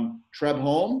on Treb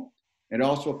Home. It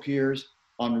also appears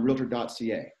on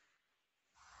Realtor.ca.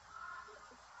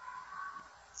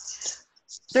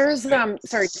 There's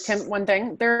sorry, Tim, one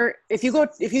thing. If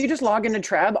you just log into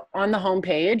Treb on the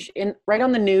homepage, right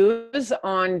on the news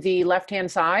on the left-hand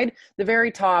side, the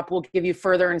very top will give you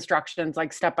further instructions,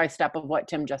 like step-by-step of what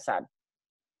Tim just said.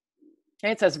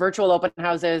 Okay, it says virtual open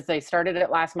houses. They started it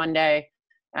last Monday.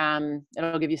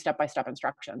 It'll give you step-by-step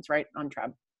instructions right on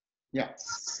Treb. Yeah.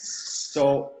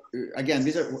 So again,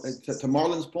 these are, to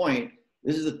Marlon's point,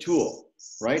 this is a tool,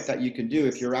 right, that you can do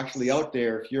if you're actually out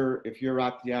there. If you're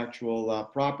at the actual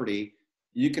property,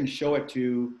 you can show it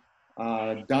to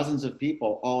dozens of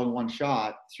people all in one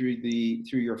shot through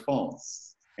your phone,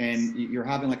 and you're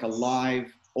having like a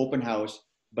live open house,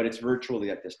 but it's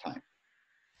virtually at this time.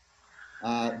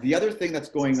 The other thing that's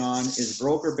going on is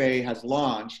Broker Bay has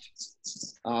launched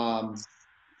a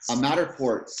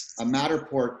Matterport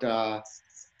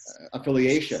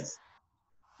affiliation.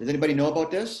 Does anybody know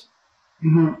about this?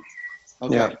 Mm-hmm.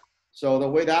 Okay. Yeah. So the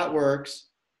way that works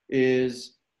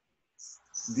is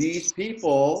these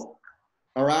people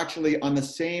are actually on the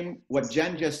same, what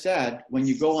Jen just said, when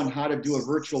you go on how to do a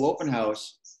virtual open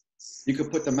house, you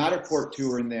could put the Matterport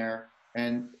tour in there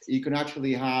and you can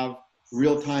actually have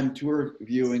real-time tour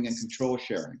viewing and control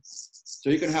sharing. So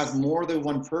you can have more than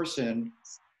one person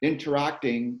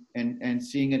interacting and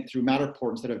seeing it through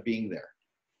Matterport instead of being there.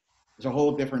 There's a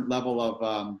whole different level of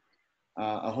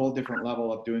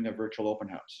doing a virtual open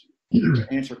house.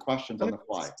 Answer questions on the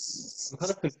fly. I'm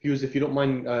kind of confused. If you don't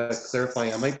mind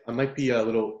clarifying, I might be a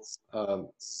little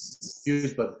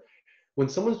confused. But when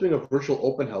someone's doing a virtual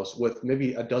open house with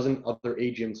maybe a dozen other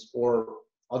agents or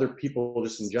other people,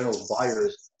 just in general,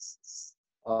 buyers,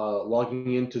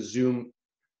 logging into Zoom,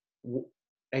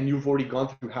 and you've already gone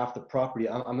through half the property,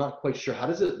 I'm not quite sure. How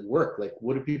does it work? Like,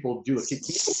 what do people do? Can you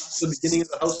go back to the beginning of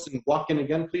the house and walk in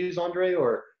again, please, Andre?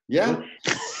 Or yeah.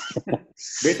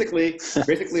 Basically,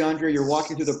 Andre, you're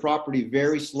walking through the property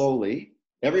very slowly.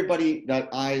 Everybody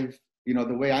that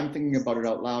the way I'm thinking about it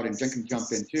out loud, and Jen can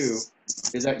jump in too,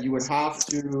 is that you'd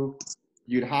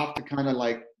have to kind of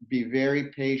like be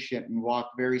very patient and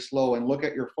walk very slow and look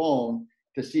at your phone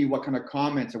to see what kind of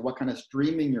comments or what kind of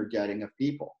streaming you're getting of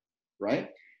people, right?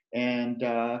 And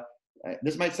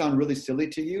this might sound really silly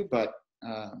to you, but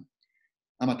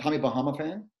I'm a Tommy Bahama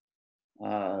fan.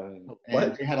 And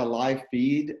they had a live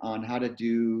feed on how to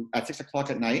do at 6 o'clock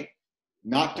at night,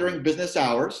 not during business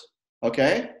hours.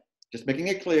 Okay. Just making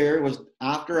it clear. It was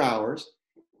after hours.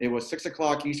 It was 6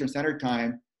 o'clock Eastern Standard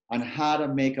Time on how to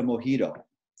make a mojito,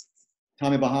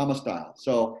 Tommy Bahama style.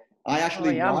 So I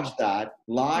actually watched that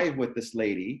live with this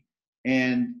lady,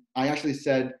 and I actually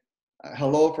said,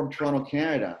 hello from Toronto,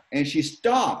 Canada. And she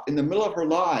stopped in the middle of her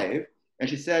live and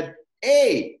she said,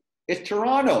 hey, it's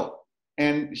Toronto.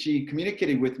 And she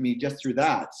communicated with me just through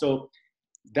that. So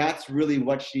that's really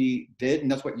what she did,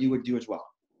 and that's what you would do as well.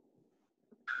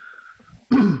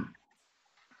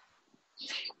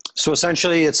 So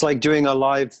essentially, it's like doing a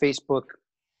live Facebook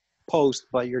post,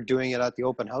 but you're doing it at the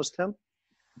open house, Tim?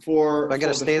 I got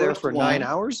to stay there for 9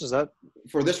 hours? Is that?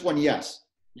 For this one, yes.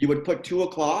 You would put 2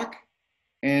 o'clock,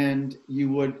 and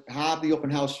you would have the open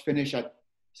house finish at,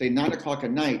 say, 9 o'clock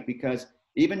at night, because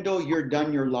even though you're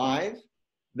done your live,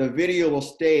 the video will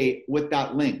stay with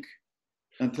that link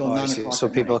until 9 o'clock. So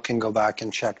people can go back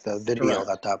and check the video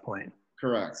at that point.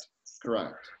 Correct.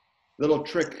 Little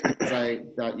trick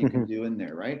that you can do in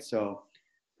there, right? So,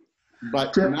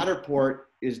 but Matterport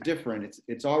is different.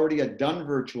 It's already a done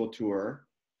virtual tour,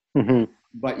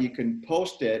 but you can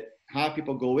post it, have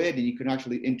people go in, and you can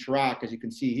actually interact. As you can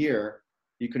see here,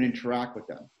 you can interact with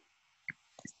them.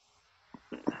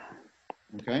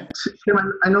 Okay.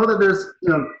 Tim, I know that there's,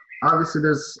 obviously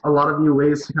there's a lot of new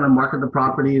ways to kind of market the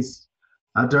properties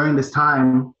during this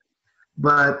time.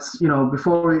 But,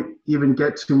 before we even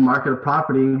get to market a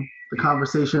property, the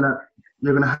conversation that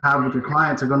you're going to have with your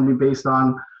clients are going to be based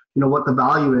on, what the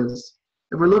value is.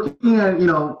 If we're looking at, in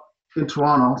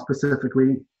Toronto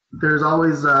specifically, there's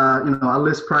always, a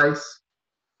list price,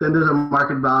 then there's a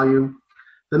market value,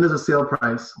 then there's a sale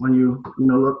price when you,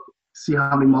 see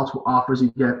how many multiple offers you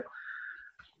get.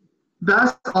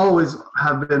 That's always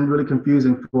have been really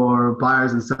confusing for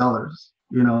buyers and sellers.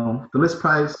 The list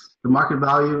price, the market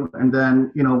value, and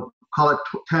then, call it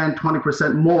 10,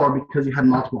 20% more because you had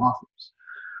multiple offers.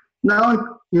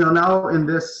 Now, now in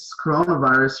this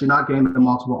coronavirus, you're not getting the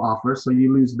multiple offers, so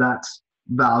you lose that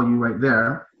value right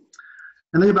there.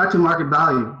 And then you're back to market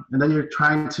value, and then you're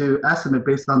trying to estimate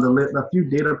based on the few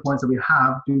data points that we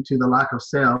have due to the lack of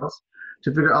sales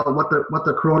to figure out what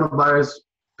the coronavirus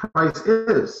price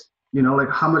is. Like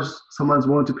how much someone's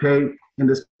willing to pay in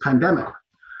this pandemic.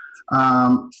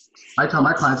 I tell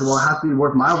my clients, well, it has to be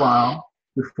worth my while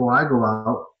before I go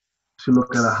out to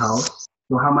look at a house.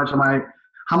 So how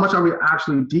how much are we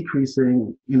actually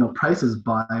decreasing, prices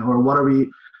by, or what are we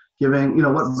giving,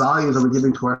 what values are we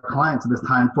giving to our clients at this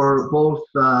time for both,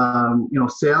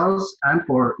 sales and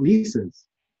for leases?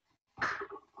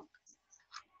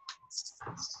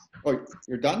 Oh,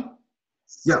 you're done?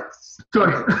 Yeah.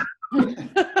 Sorry.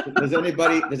 Does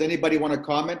anybody want to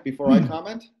comment before I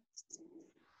comment?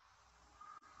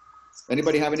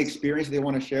 Anybody have any experience they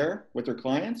want to share with their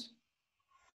clients?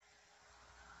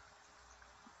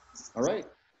 All right.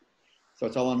 So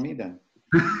it's all on me then.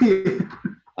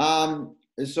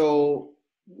 So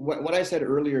what I said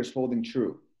earlier is holding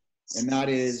true. And that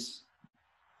is,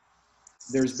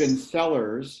 there's been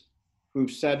sellers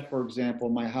who've said, for example,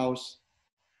 my house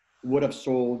would have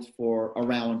sold for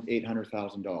around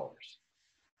 $800,000.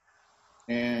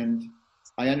 And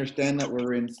I understand that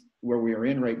we're in where we are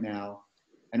in right now.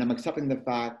 And I'm accepting the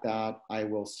fact that I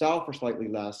will sell for slightly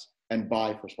less and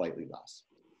buy for slightly less.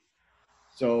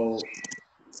 So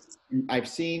I've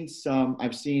seen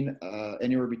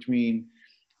anywhere between,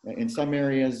 in some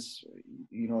areas,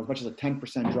 as much as a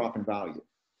 10% drop in value.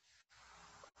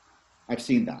 I've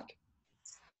seen that.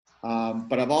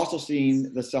 But I've also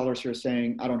seen the sellers here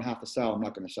saying, I don't have to sell, I'm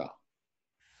not going to sell.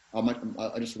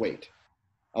 I'll just wait.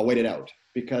 I'll wait it out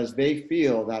because they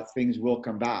feel that things will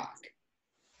come back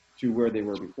to where they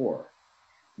were before.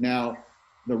 Now,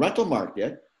 the rental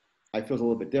market, I feel is a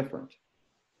little bit different.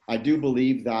 I do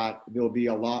believe that there'll be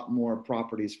a lot more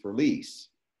properties for lease,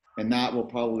 and that will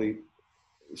probably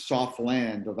soft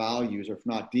land the values, or if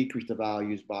not decrease the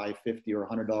values by $50 or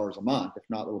 $100 a month, if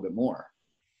not a little bit more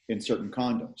in certain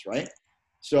condos, right?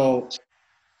 So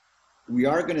we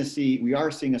are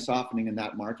seeing a softening in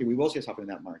that market. We will see a softening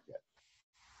in that market.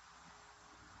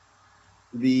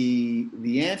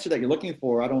 The answer that you're looking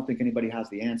for, I don't think anybody has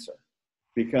the answer,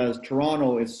 because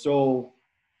Toronto is so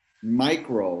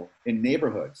micro in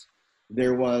neighborhoods.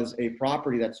 There was a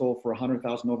property that sold for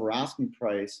 $100,000 over asking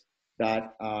price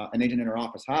that an agent in her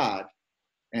office had,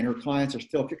 and her clients are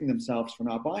still kicking themselves for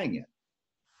not buying it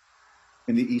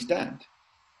in the East End.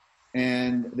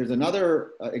 And there's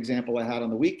another example I had on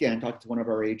the weekend talking to one of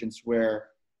our agents where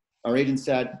our agent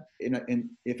said,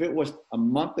 if it was a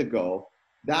month ago,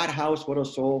 that house would have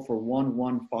sold for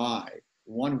 $115,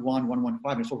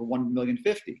 and it sold for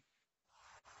 $1,050,000,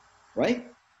 right?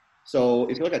 So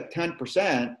if you look at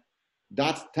 10%,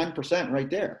 that's 10% right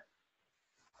there.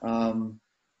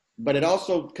 But it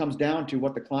also comes down to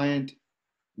what the client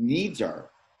needs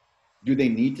are. Do they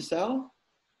need to sell?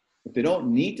 If they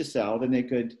don't need to sell, then they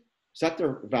could set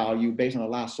their value based on the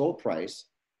last sold price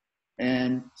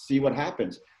and see what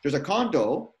happens. There's a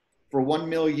condo for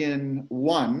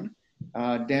 $1,000,001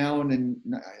 down in,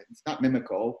 it's not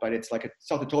Mimico, but it's like a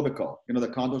South Etobicoke, the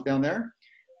condos down there.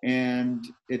 And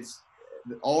it's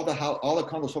all the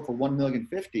condos sold for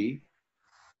 $1,050,000.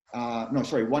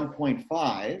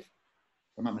 1.5,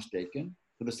 if I'm not mistaken,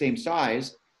 for the same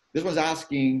size. This one's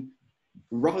asking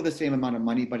roughly the same amount of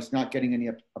money, but it's not getting any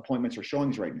appointments or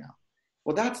showings right now.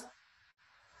 Well, that's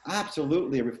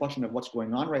absolutely a reflection of what's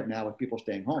going on right now with people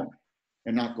staying home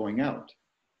and not going out.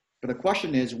 But the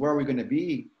question is, where are we going to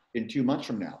be in 2 months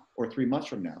from now or 3 months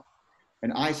from now?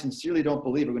 And I sincerely don't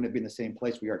believe we're going to be in the same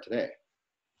place we are today.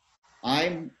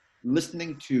 I'm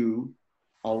listening to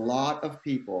a lot of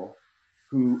people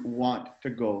who want to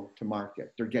go to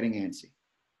market. They're getting antsy.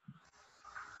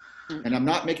 And I'm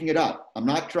not making it up. I'm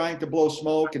not trying to blow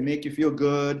smoke and make you feel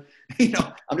good.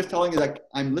 I'm just telling you, like,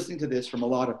 I'm listening to this from a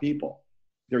lot of people.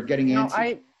 They're getting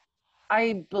antsy.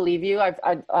 I believe you. I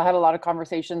had a lot of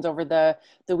conversations over the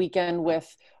weekend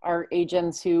with our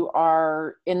agents who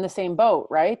are in the same boat,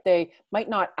 right? They might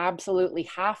not absolutely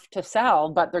have to sell,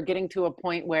 but they're getting to a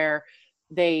point where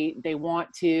they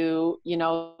want to,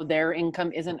 their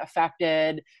income isn't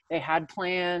affected. They had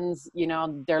plans,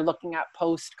 they're looking at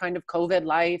post kind of COVID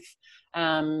life.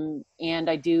 And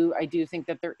I do think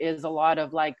that there is a lot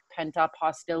of like pent up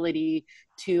hostility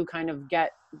to kind of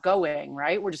get going,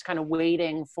 right? We're just kind of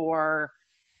waiting for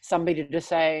somebody to just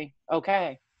say,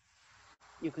 okay,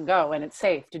 you can go and it's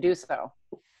safe to do so.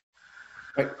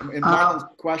 Right. And Marlon's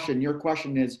question, your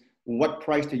question is, what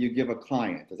price do you give a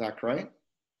client? Is that correct?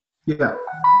 Yeah.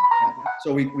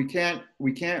 So we can't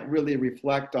really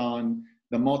reflect on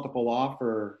the multiple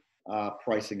offer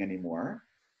pricing anymore.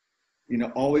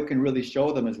 All we can really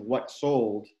show them is what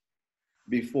sold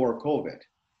before COVID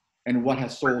and what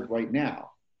has sold right now,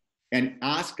 and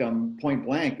ask them point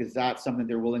blank, is that something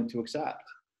they're willing to accept?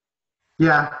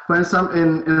 Yeah, but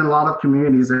in a lot of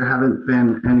communities there haven't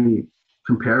been any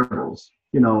comparables.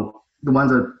 The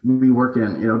ones that we work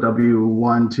in,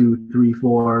 W1, 2, 3,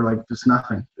 4, like just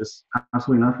nothing, just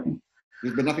absolutely nothing.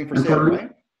 There's been nothing for sale, right?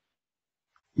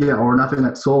 yeah, or nothing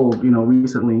that sold,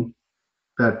 recently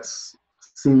that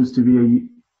seems to be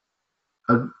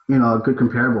a good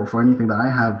comparable for anything that I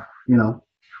have,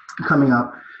 coming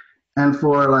up. And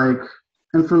for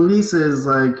leases,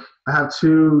 like I have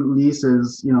 2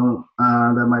 leases,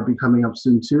 that might be coming up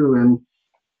soon too. And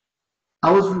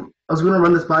I was going to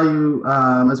run this by you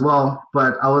as well,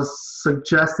 but I was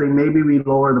suggesting maybe we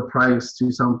lower the price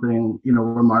to something,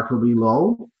 remarkably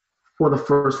low for the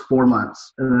first 4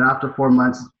 months. And then after 4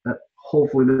 months,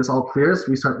 hopefully this all clears,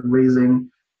 we start raising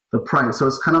the price. So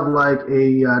it's kind of like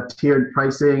a tiered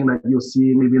pricing that you'll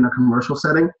see maybe in a commercial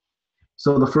setting.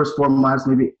 So the first 4 months,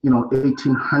 maybe,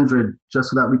 $1,800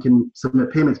 just so that we can submit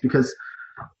payments, because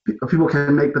people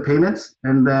can make the payments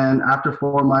and then after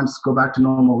 4 months go back to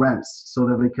normal rents so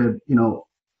that they could,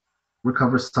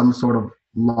 recover some sort of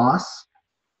loss.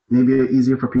 Maybe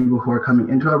easier for people who are coming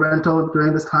into a rental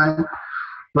during this time.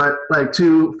 But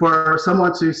for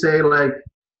someone to say like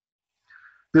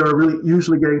they were really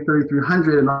usually getting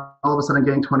 $3,300 and all of a sudden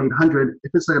getting $2,800,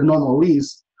 if it's like a normal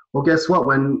lease, well, guess what?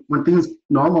 When things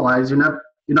normalize, you're not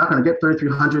going to get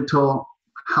 $3,300 till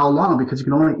how long? Because you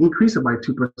can only increase it by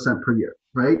 2% per year,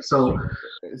 right? So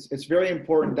it's very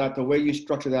important that the way you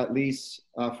structure that lease,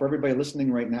 for everybody listening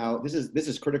right now, this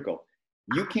is critical.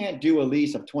 You can't do a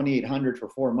lease of $2,800 for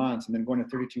 4 months and then going to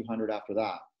 $3,200 after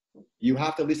that. You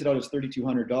have to lease it out as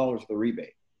 $3,200 with a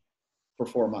rebate for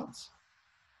 4 months.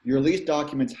 Your lease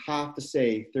documents have to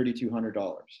say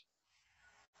 $3,200.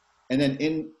 And then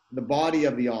in the body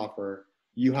of the offer,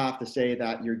 you have to say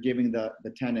that you're giving the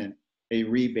tenant a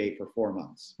rebate for 4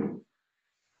 months.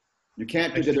 You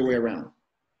can't do the other way around.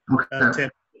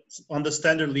 Tim, on the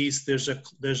standard lease, there's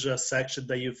a section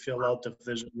that you fill out if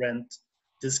there's a rent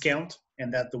discount,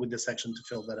 and that would be the section to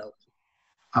fill that out.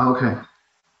 Okay.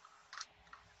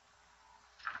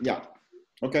 Yeah.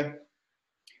 Okay.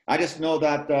 I just know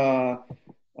that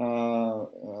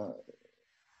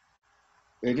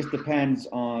it just depends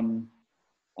on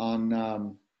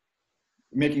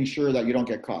making sure that you don't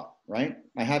get caught, right?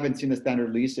 I haven't seen the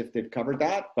standard lease if they've covered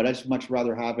that, but I just much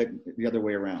rather have it the other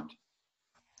way around.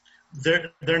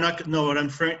 They're not, no, what I'm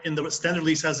in the standard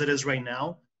lease as it is right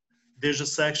now, there's a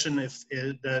section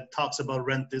that talks about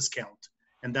rent discount,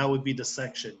 and that would be the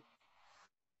section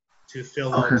to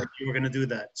fill out if you were going to do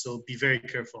that. So be very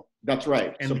careful. That's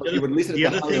right. And so but you would lease it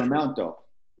at the higher amount though.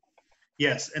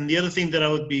 Yes, and the other thing that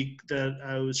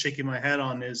I was shaking my head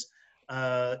on is,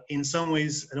 in some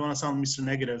ways, I don't want to sound Mr.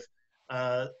 Negative,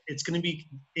 it's going to be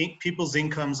people's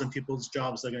incomes and people's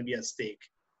jobs that are going to be at stake.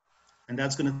 And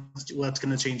that's going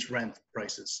to change rent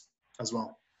prices as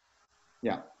well.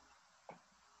 Yeah.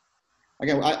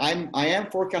 Again, I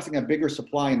am forecasting a bigger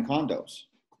supply in condos.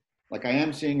 Like I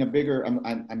am seeing a bigger,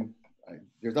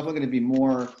 there's definitely going to be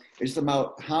more. It's just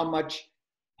about how much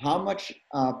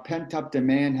pent up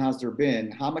demand has there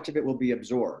been? How much of it will be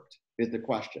absorbed is the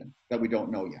question that we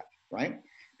don't know yet, right?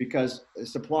 Because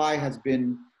supply has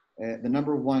been the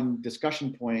 #1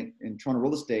 discussion point in Toronto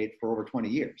real estate for over 20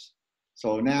 years.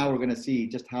 So now we're going to see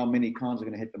just how many condos are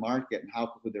going to hit the market and how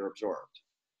quickly they're absorbed.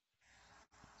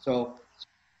 So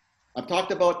I've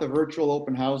talked about the virtual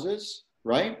open houses,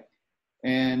 right?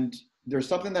 And there's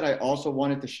something that I also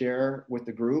wanted to share with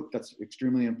the group that's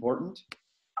extremely important.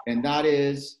 And that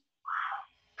is,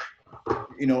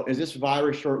 is this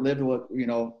virus short-lived? Will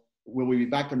we be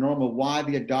back to normal? Why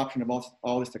the adoption of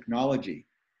all this technology?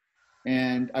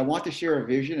 And I want to share a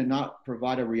vision and not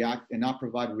provide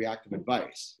reactive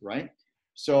advice, right?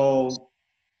 So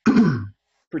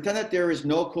pretend that there is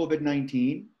no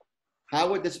COVID-19. How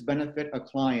would this benefit a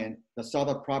client that saw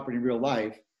the property in real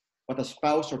life, but the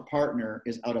spouse or partner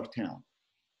is out of town?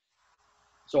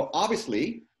 So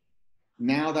obviously,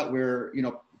 now that we're,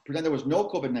 pretend there was no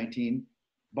COVID-19,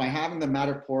 by having the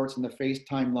Matterports and the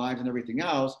FaceTime lives and everything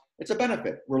else, it's a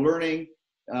benefit. We're learning,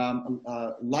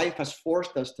 life has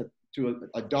forced us to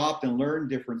adopt and learn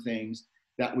different things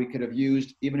that we could have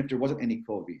used even if there wasn't any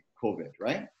COVID,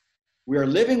 right? We are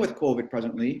living with COVID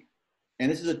presently,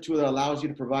 and this is a tool that allows you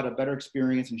to provide a better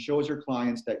experience and shows your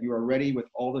clients that you are ready with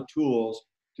all the tools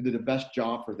to do the best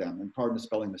job for them, and pardon the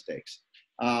spelling mistakes.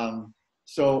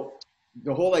 So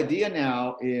the whole idea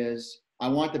now is I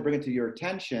want to bring it to your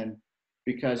attention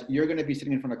because you're going to be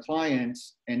sitting in front of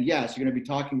clients, and yes, you're going to be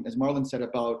talking, as Marlon said,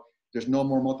 about there's no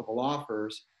more multiple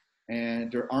offers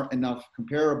and there aren't enough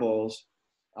comparables.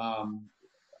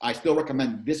 I still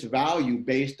recommend this value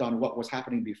based on what was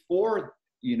happening before,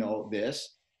 this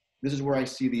is where I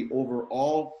see the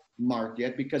overall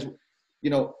market, because,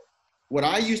 what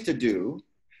I used to do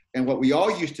and what we all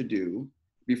used to do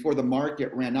before the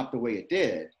market ran up the way it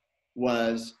did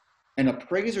was, and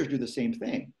appraisers do the same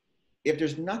thing. If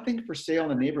there's nothing for sale in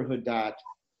the neighborhood that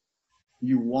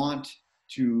you want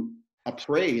to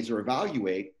appraise or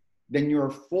evaluate, then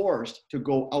you're forced to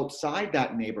go outside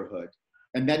that neighborhood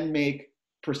and then make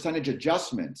percentage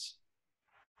adjustments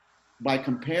by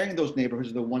comparing those neighborhoods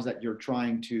to the ones that you're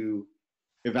trying to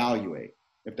evaluate,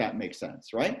 if that makes sense,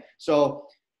 right? So,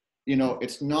 you know,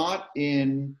 it's not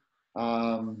in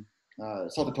South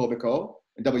Etobicoke,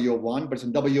 in W01, but it's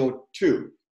in W02.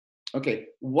 Okay,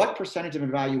 what percentage of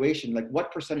evaluation, like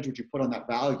what percentage would you put on that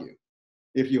value?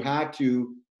 If you had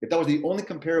to, if that was the only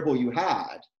comparable you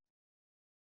had,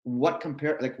 what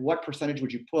percentage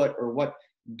would you put, or what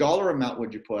dollar amount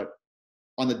would you put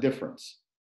on the difference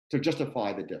to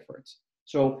justify the difference?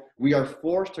 So we are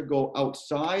forced to go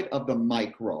outside of the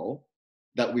micro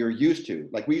that we are used to.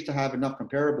 Like we used to have enough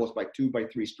comparables by 2 by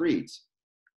 3 streets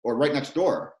or right next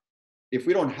door. If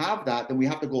we don't have that, then we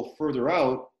have to go further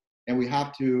out, and we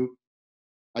have to,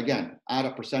 again, add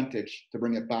a percentage to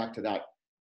bring it back to that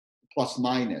plus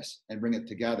minus and bring it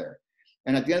together.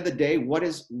 And at the end of the day, what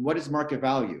is market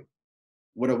value?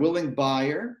 What a willing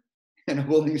buyer and a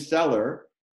willing seller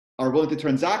are willing to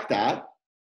transact that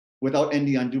without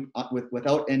any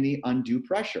undue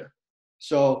pressure.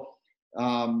 So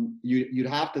you'd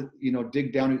have to, you know,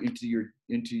 dig down into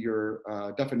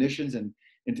your definitions and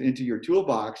into your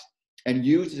toolbox and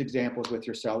use these examples with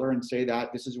your seller and say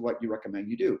that this is what you recommend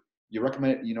you do. You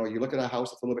recommend, you know, you look at a house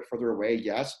that's a little bit further away.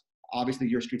 Yes, obviously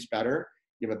your street's better.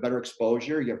 You have a better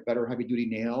exposure. You have better heavy duty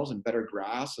nails and better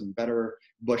grass and better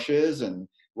bushes and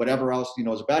whatever else, you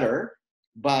know, is better.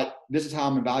 But this is how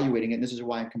I'm evaluating it. And this is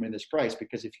why I'm coming to this price,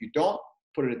 because if you don't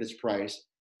put it at this price,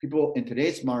 people in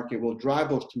today's market will drive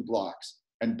those 2 blocks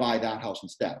and buy that house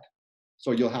instead.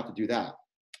 So you'll have to do that.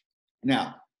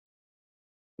 Now,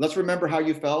 let's remember how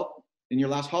you felt in your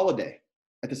last holiday.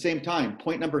 At the same time,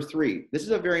 point number 3. This is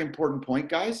a very important point,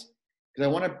 guys, because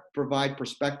I want to provide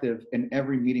perspective in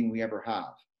every meeting we ever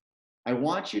have. I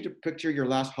want you to picture your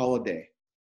last holiday,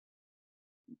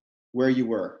 where you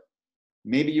were.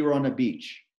 Maybe you were on a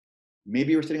beach.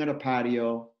 Maybe you were sitting on a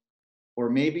patio, or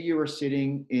maybe you were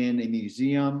sitting in a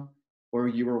museum, or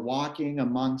you were walking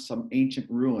among some ancient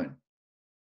ruin.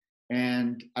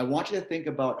 And I want you to think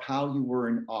about how you were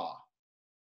in awe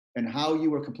and how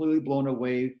you were completely blown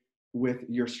away with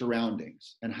your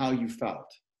surroundings and how you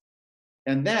felt.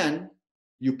 And then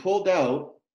you pulled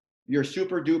out your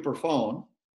super duper phone,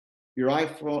 your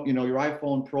iPhone, you know, your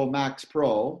iPhone Pro Max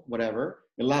Pro, whatever,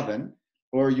 11,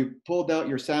 or you pulled out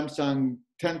your Samsung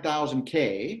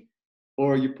 10,000K,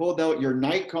 or you pulled out your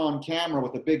Nikon camera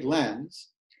with a big lens,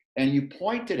 and you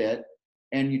pointed it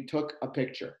and you took a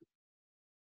picture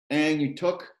and you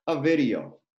took a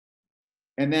video.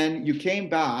 And then you came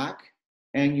back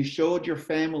and you showed your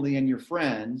family and your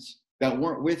friends that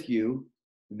weren't with you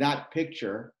that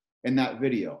picture and that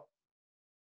video.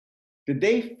 Did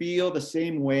they feel the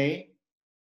same way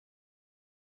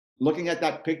looking at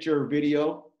that picture or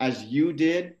video as you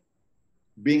did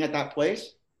being at that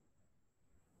place?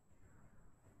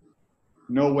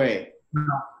 No way. No.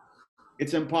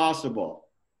 It's impossible.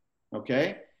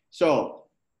 Okay? So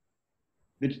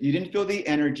you didn't feel the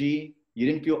energy. You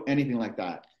didn't feel anything like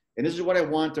that. And this is what I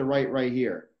want to write right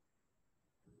here.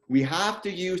 We have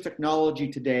to use technology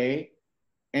today,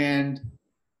 and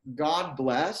God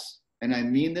bless, and I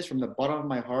mean this from the bottom of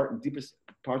my heart and deepest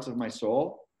parts of my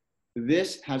soul,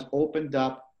 this has opened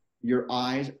up your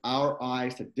eyes, our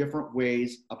eyes, to different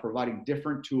ways of providing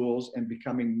different tools and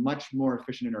becoming much more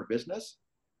efficient in our business.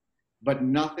 But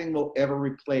nothing will ever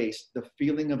replace the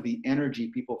feeling of the energy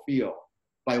people feel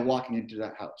by walking into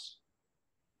that house.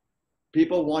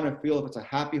 People want to feel if it's a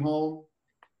happy home.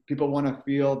 People want to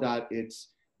feel that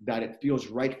it feels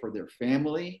right for their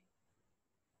family.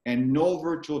 And no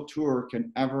virtual tour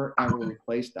can ever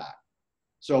replace that.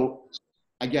 So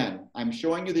again, I'm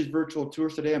showing you these virtual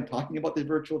tours today. I'm talking about these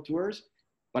virtual tours,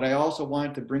 but I also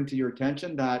wanted to bring to your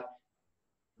attention that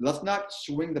let's not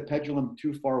swing the pendulum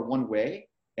too far one way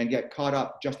and get caught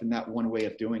up just in that one way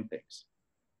of doing things.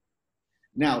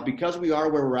 Now, because we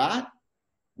are where we're at,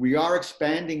 we are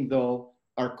expanding, though,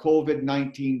 our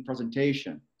COVID-19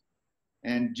 presentation.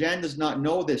 And Jen does not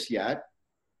know this yet,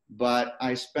 but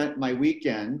I spent my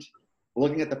weekend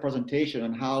looking at the presentation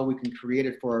and how we can create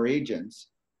it for our agents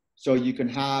so you can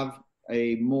have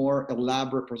a more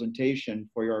elaborate presentation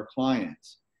for your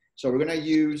clients. So we're going to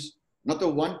use not the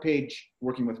one page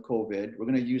working with COVID, we're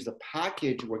going to use the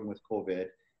package working with COVID,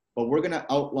 but we're going to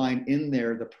outline in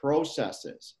there the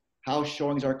processes, how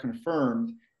showings are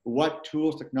confirmed, what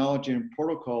tools, technology, and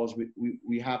protocols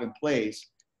we have in place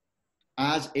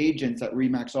as agents at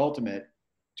RE/MAX Ultimate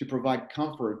to provide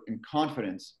comfort and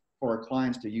confidence for our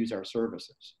clients to use our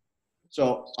services.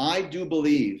 So I do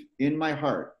believe in my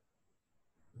heart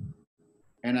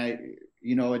And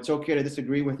it's okay to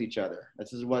disagree with each other.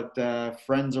 This is what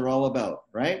friends are all about,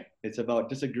 right? It's about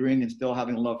disagreeing and still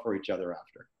having love for each other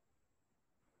after.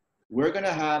 We're going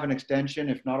to have an extension,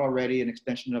 if not already, an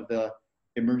extension of the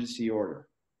emergency order.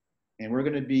 And we're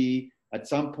going to be, at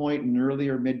some point in early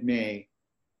or mid-May,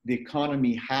 the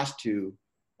economy has to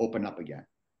open up again.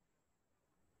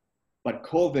 But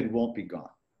COVID won't be gone.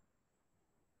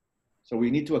 So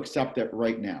we need to accept it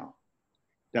right now,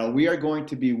 that we are going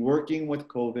to be working with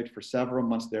COVID for several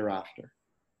months thereafter.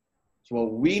 So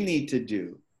what we need to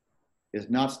do is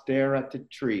not stare at the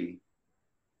tree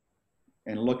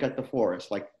and look at the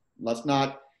forest. Like, let's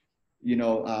not,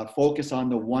 focus on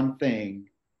the one thing.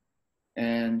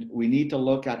 And we need to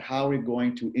look at how we're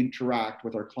going to interact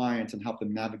with our clients and help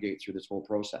them navigate through this whole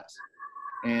process.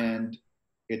 And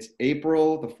it's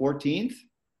April the 14th.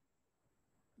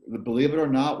 Believe it or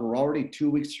not, we're already 2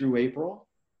 weeks through April.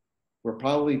 We're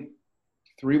probably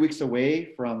 3 weeks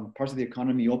away from parts of the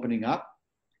economy opening up.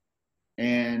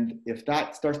 And if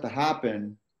that starts to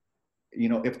happen,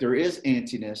 if there is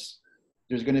antsiness,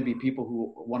 there's going to be people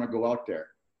who want to go out there.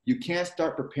 You can't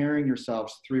start preparing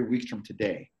yourselves 3 weeks from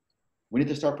today. We need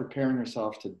to start preparing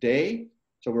ourselves today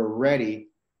so we're ready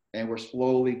and we're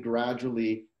slowly,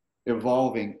 gradually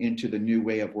evolving into the new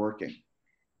way of working.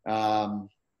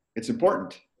 It's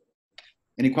important.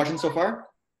 Any questions so far?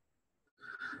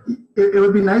 It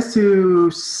would be nice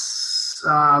to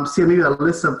see maybe a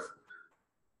list of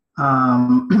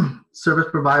service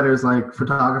providers like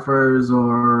photographers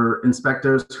or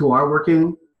inspectors who are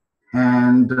working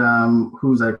and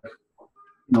who's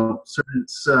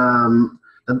servants,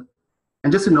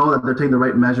 and just to know that they're taking the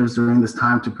right measures during this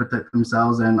time to protect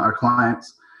themselves and our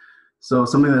clients. So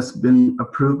something that's been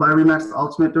approved by RE/MAX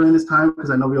Ultimate during this time, because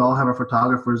I know we all have our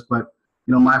photographers, but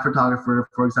my photographer,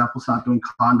 for example, is not doing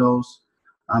condos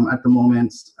at the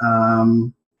moment.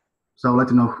 So I'd like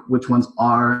to know which ones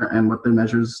are and what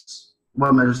measures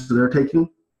they're taking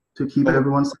to keep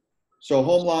everyone safe. So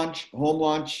home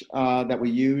launch that we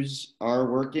use are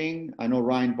working. I know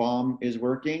Ryan Baum is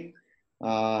working.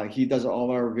 He does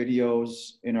all our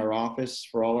videos in our office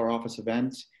for all our office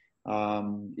events.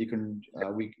 If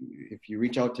you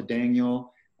reach out to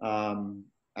Daniel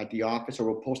at the office,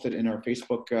 or we'll post it in our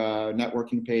Facebook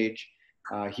networking page.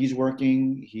 He's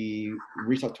working. He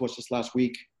reached out to us just last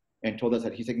week and told us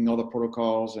that he's taking all the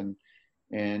protocols, and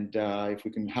if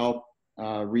we can help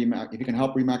RE/MAX, if you can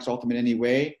help RE/MAX Ultimate in any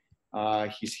way,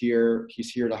 he's here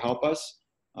to help us.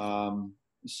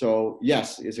 So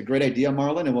yes, it's a great idea,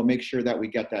 Marlon, and we'll make sure that we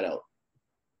get that out.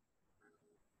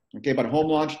 Okay, but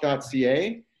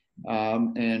homelaunch.ca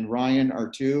and Ryan are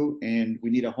two, and we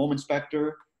need a home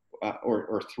inspector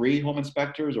or 3 home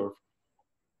inspectors or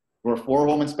 4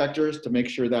 home inspectors to make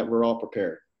sure that we're all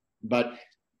prepared. But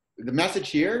the message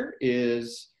here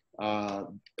is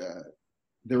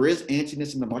there is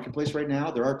antsiness in the marketplace right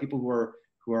now. There are people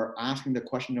who are asking the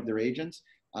question of their agents.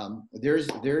 There's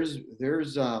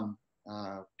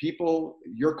people,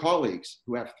 your colleagues,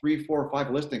 who have 3, 4, or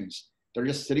 5 listings. They're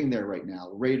just sitting there right now,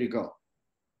 ready to go,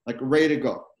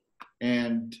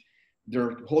 and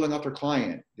they're holding off their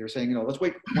client. They're saying, let's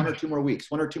wait 1 or 2 more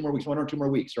weeks, 1 or 2 more weeks, 1 or 2 more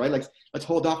weeks, right? Let's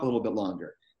hold off a little bit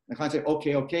longer. And the client say,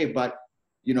 okay, but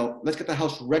let's get the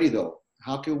house ready though.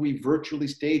 How can we virtually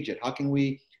stage it? How can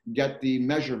we get the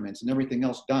measurements and everything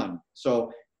else done?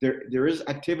 So there is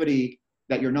activity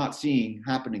that you're not seeing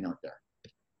happening out there.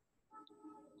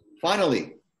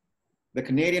 Finally, the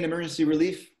Canadian Emergency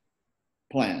Relief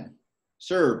Plan,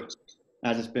 CERB,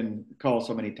 as it's been called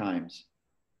so many times.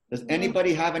 Does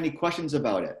anybody have any questions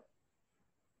about it?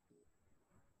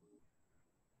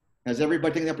 Has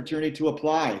everybody taken the opportunity to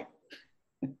apply?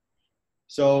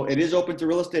 So it is open to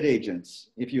real estate agents.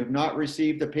 If you have not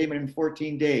received a payment in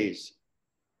 14 days,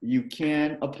 you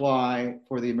can apply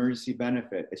for the emergency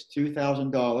benefit. It's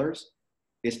 $2,000.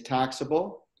 It's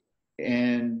taxable,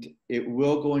 and it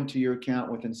will go into your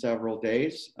account within several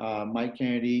days. Mike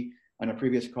Kennedy on a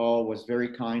previous call was very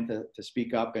kind to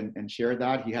speak up and share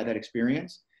that. He had that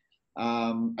experience.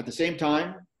 At the same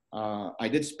time, I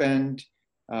did spend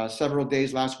several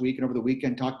days last week and over the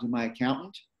weekend talking to my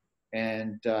accountant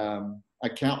and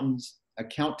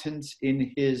accountants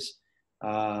in his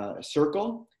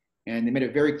circle, and they made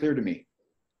it very clear to me: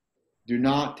 do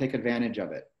not take advantage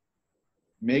of it.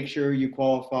 Make sure you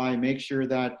qualify. Make sure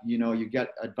that you get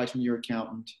advice from your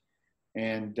accountant,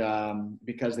 and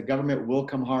because the government will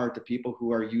come hard to people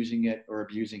who are using it or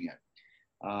abusing it.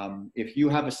 If you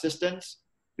have assistance,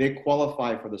 they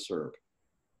qualify for the CERB.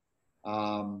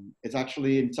 It's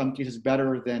actually in some cases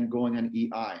better than going on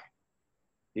EI.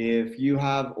 If you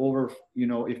have over,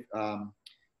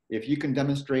 if you can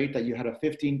demonstrate that you had a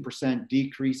 15%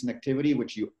 decrease in activity,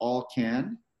 which you all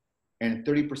can, and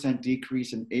 30%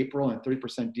 decrease in April and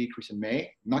 30% decrease in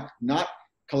May, not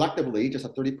collectively, just a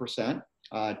 30%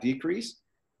 decrease,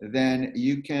 then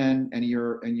you can, and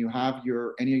you have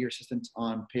any of your assistants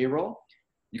on payroll,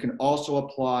 you can also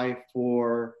apply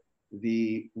for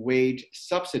the wage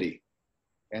subsidy.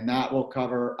 And that will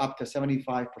cover up to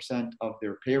 75% of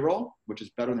their payroll, which is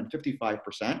better than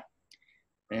 55%.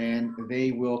 And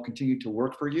they will continue to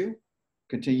work for you,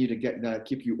 continue to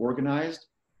keep you organized.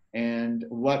 And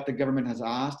what the government has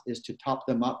asked is to top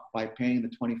them up by paying the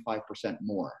 25%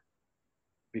 more,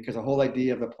 because the whole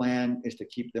idea of the plan is to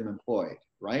keep them employed,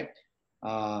 right?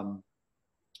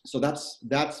 So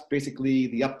that's basically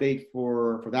the update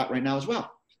for that right now as well.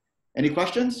 Any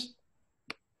questions?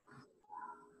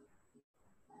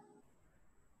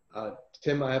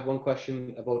 Tim, I have one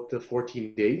question about the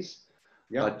 14 days.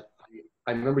 Yeah.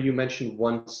 I remember you mentioned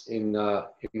once in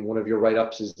one of your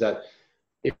write-ups is that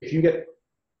if you get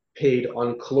paid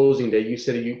on closing day, you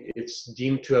said it's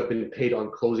deemed to have been paid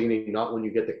on closing day, not when you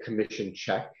get the commission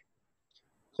check.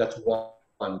 So that's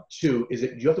one. Two,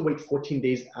 do you have to wait 14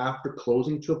 days after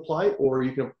closing to apply, or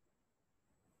you can?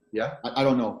 Yeah. I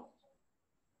don't know.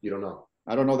 You don't know.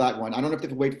 I don't know that one. I don't know if they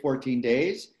have to wait 14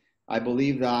 days. I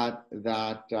believe that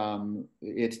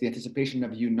it's the anticipation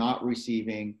of you not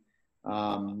receiving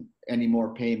any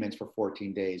more payments for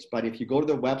 14 days. But if you go to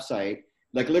the website,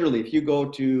 like literally, if you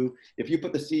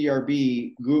put the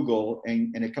CRB Google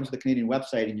and it comes to the Canadian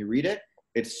website and you read it,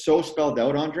 it's so spelled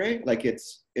out, Andre. Like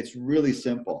it's really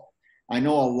simple. I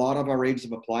know a lot of our agents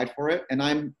have applied for it, and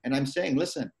I'm saying,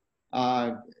 listen,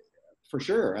 for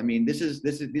sure. I mean, these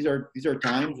are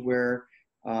times where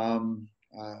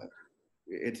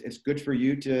it's good for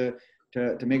you to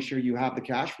make sure you have the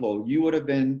cash flow. You would have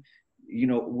been,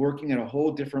 working at a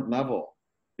whole different level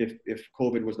if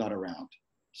COVID was not around.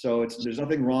 So there's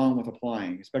nothing wrong with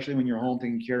applying, especially when you're home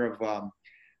taking care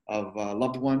of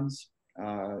loved ones.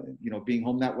 Being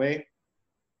home that way.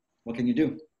 What can you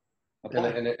do?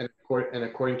 And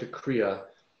according to CREA,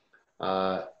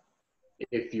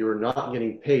 if you're not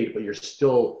getting paid, but you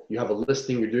have a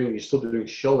listing, you're still doing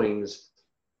showings,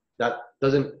 that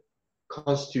doesn't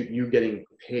constitute you getting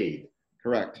paid.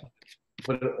 Correct.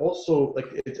 But it also,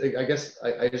 I guess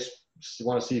I just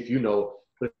want to see if you know,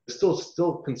 but it's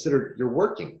still considered you're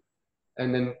working.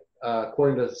 And then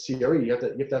according to CRE, you have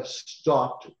to have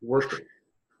stopped working.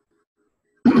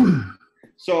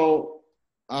 So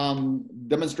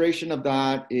demonstration of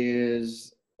that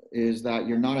is that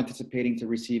you're not anticipating to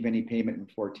receive any payment in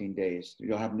 14 days.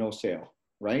 You'll have no sale,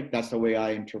 right? That's the way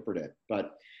I interpret it.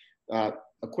 But a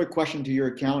quick question to your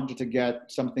accountant to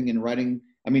get something in writing.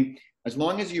 I mean, as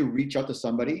long as you reach out to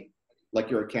somebody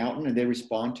like your accountant and they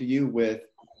respond to you with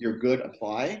 "you're good,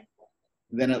 apply,"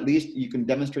 then at least you can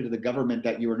demonstrate to the government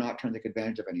that you are not trying to take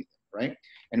advantage of anything, right?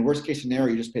 And worst case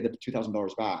scenario, you just pay the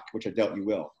 $2,000 back, which I doubt you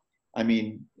will. I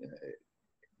mean,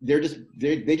 they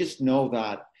just know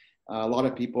that a lot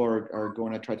of people are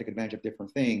going to try to take advantage of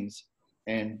different things,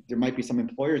 and there might be some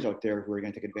employers out there who are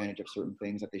going to take advantage of certain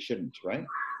things that they shouldn't, right?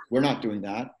 We're not doing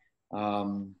that.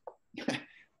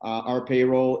 Our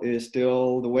payroll is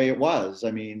still the way it was.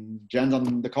 I mean, Jen's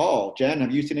on the call. Jen,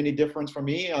 have you seen any difference from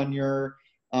me on your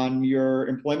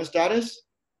employment status?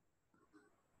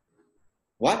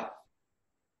 What?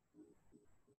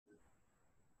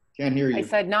 Can't hear you. I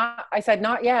said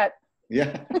not yet.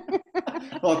 Yeah.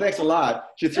 Well, thanks a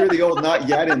lot. She threw the old "not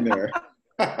yet" in there.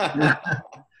 I'm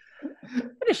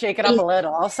gonna shake it up a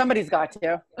little. Somebody's got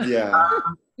to. Yeah.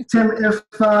 Tim, if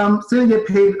say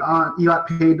you got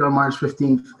paid on March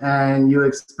 15th and you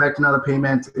expect another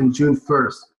payment in June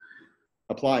 1st.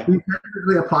 Apply. Do you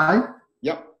technically apply?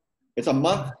 Yep. It's a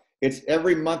month.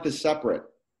 Every month is separate,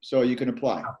 so you can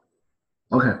apply.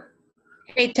 Okay.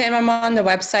 Hey, Tim, I'm on the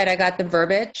website. I got the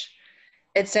verbiage.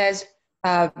 It says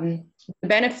the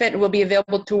benefit will be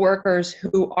available to workers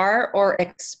who are or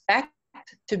expect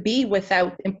to be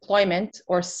without employment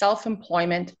or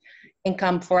self-employment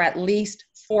income for at least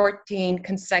 14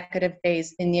 consecutive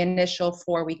days in the initial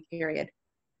 4-week period.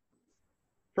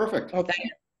 Perfect. Oh, that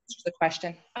answers the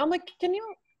question. Can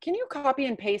you copy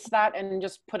and paste that and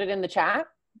just put it in the chat?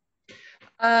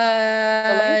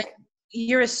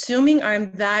 You're assuming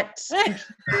I'm that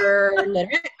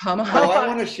literate. Come on. Well, I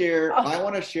want to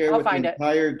share with the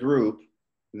entire group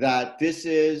that this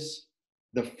is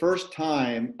the first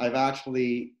time I've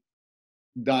actually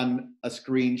done a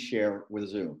screen share with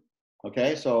Zoom.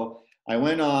 Okay, so I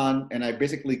went on and I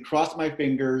basically crossed my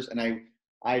fingers and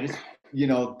I just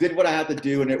did what I had to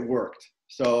do and it worked.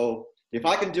 So if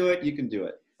I can do it, you can do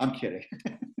it. I'm kidding.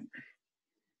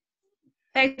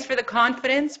 Thanks for the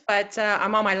confidence, but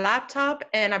I'm on my laptop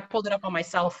and I pulled it up on my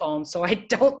cell phone, so I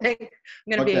don't think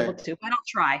I'm going to be able to, but I'll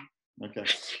try. Okay.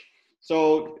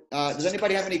 So does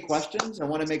anybody have any questions? I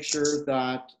want to make sure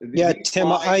that. Yeah, Tim,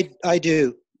 I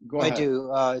do. Go ahead. I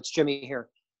do. It's Jimmy here.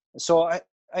 So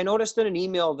I noticed in an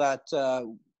email that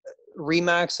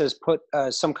Remax has put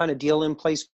some kind of deal in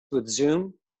place with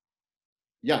Zoom.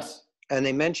 Yes. And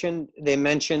they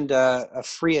mentioned a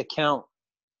free account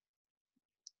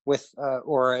with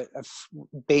or a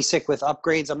basic with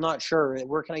upgrades. I'm not sure.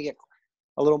 Where can I get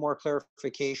a little more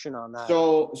clarification on that?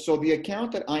 So the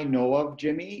account that I know of,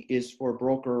 Jimmy, is for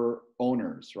broker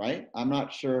owners, right? I'm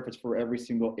not sure if it's for every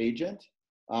single agent.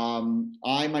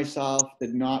 I myself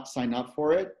did not sign up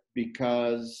for it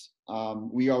because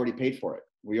we already paid for it.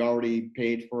 We already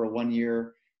paid for a 1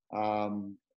 year. I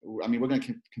mean, we're going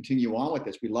to continue on with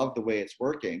this. We love the way it's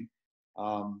working,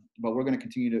 but we're going to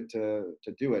continue to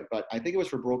do it. But I think it was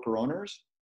for broker owners.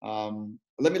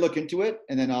 Let me look into it,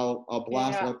 and then I'll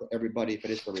blast it out to everybody if it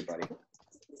is for everybody.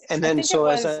 And then, so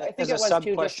as I think a it was sub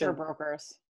too question, just for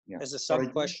brokers. Yeah. as a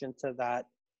sub question to that,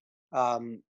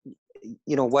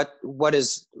 you know, what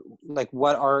is like,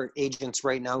 what are agents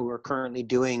right now who are currently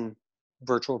doing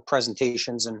virtual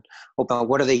presentations and open?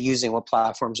 What are they using? What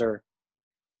platforms are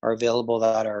available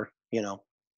that are, you know,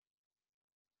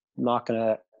 not going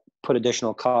to put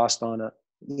additional cost on it,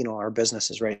 you know, our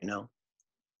businesses right now?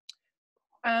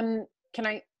 Can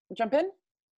I jump in?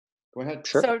 Go ahead.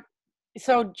 Sure.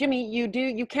 So Jimmy,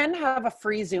 you can have a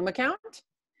free Zoom account.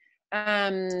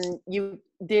 The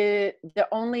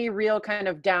only real kind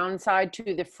of downside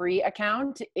to the free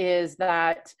account is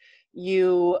that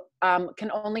you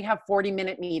can only have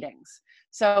 40-minute meetings.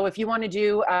 So if you want to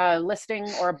do a listing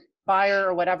or a buyer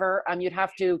or whatever, you'd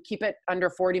have to keep it under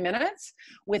 40 minutes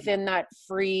within that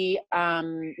free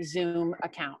Zoom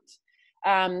account.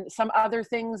 Some other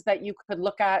things that you could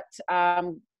look at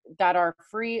that are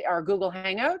free are Google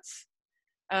Hangouts.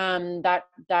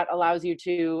 That allows you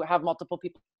to have multiple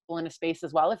people in a space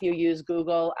as well if you use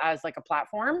Google as like a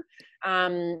platform.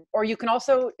 Or you can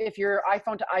also, if you're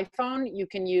iPhone to iPhone, you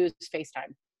can use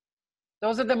FaceTime.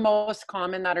 Those are the most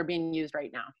common that are being used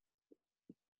right now.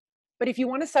 But if you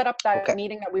want to set up that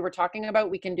meeting that we were talking about,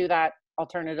 we can do that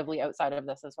alternatively outside of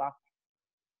this as well.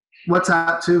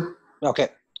 WhatsApp too. Okay,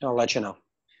 I'll let you know.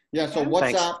 Yeah, so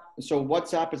WhatsApp. So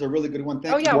WhatsApp is a really good one.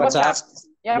 Thank you. WhatsApp.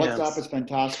 Yeah. WhatsApp is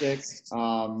fantastic.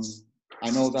 I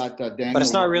know that Daniel. But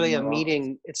it's not really a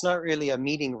meeting. It's not really a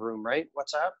meeting room, right?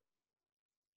 WhatsApp.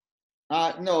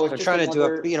 No, it's they're just trying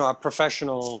another... to do a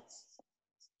professional,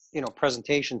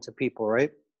 presentation to people,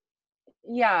 right?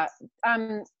 Yeah,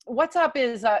 WhatsApp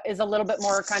is a little bit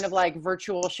more kind of like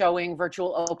virtual showing,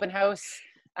 virtual open house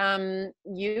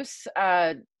use.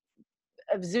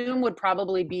 Zoom would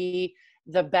probably be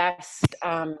the best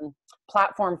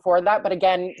platform for that. But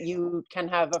again, you can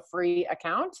have a free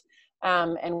account,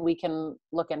 and we can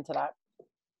look into that.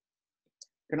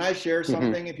 Can I share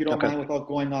something, if you don't mind, without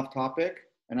going off topic?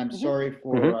 And I'm sorry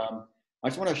for, I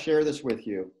just want to share this with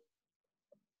you.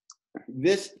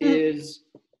 This is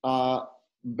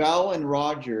Bell and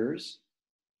Rogers,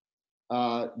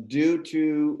 due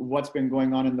to what's been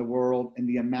going on in the world and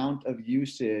the amount of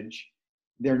usage,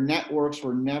 their networks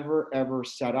were never ever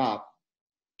set up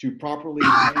to properly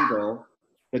handle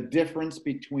the difference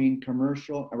between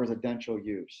commercial and residential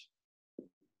use.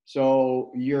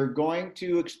 So you're going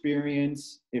to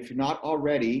experience, if not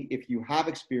already, if you have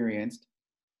experienced,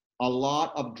 a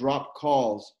lot of drop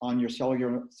calls on your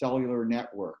cellular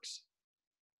networks.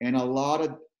 And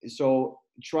so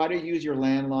try to use your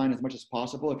landline as much as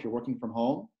possible if you're working from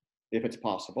home, if it's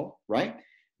possible, right?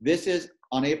 This is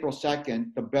on April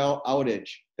 2nd, the Bell outage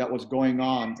that was going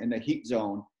on in the heat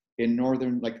zone in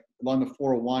northern, like along the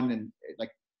 401 and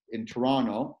like in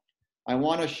Toronto. I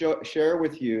want to share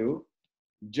with you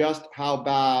just how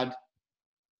bad,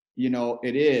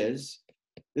 it is.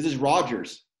 This is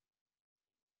Rogers.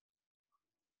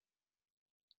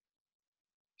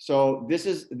 So this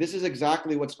is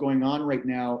exactly what's going on right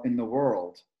now in the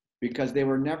world, because they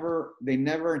never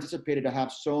anticipated to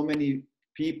have so many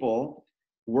people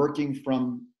working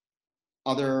from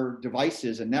other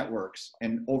devices and networks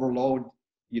and overload,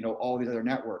 all these other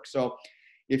networks. So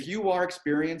if you are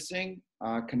experiencing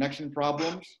connection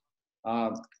problems,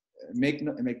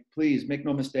 please make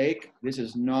no mistake. This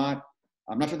is not,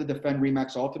 I'm not trying to defend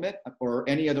Remax Ultimate or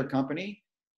any other company.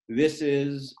 This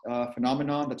is a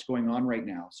phenomenon that's going on right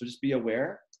now. So just be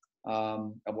aware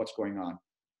of what's going on.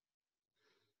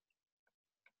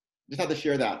 Just had to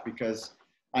share that because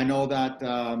I know that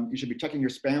you should be checking your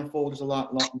spam folders a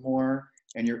lot more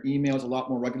and your emails a lot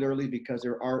more regularly, because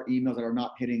there are emails that are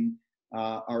not hitting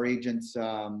our agents'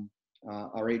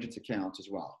 our agents' accounts as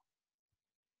well.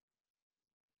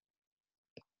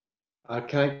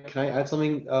 Can I add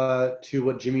something to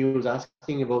what Jimmy was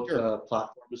asking about Sure.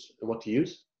 platforms and what to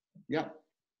use? Yeah.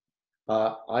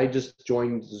 I just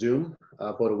joined Zoom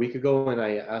about a week ago, and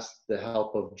I asked the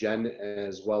help of Jen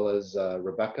as well as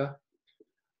Rebecca.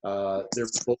 They're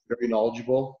both very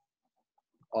knowledgeable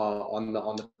on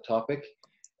the topic,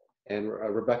 and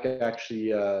Rebecca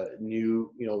actually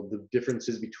knew the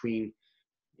differences between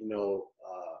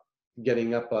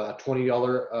getting up a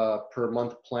 $20 per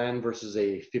month plan versus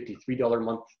a $53 a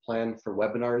month plan for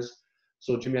webinars.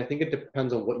 So Jimmy, I think it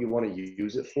depends on what you want to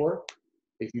use it for.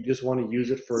 If you just want to use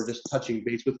it for just touching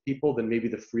base with people, then maybe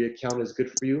the free account is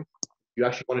good for you. If you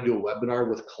actually want to do a webinar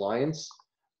with clients,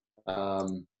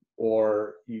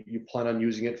 or you plan on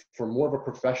using it for more of a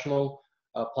professional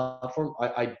platform,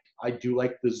 I do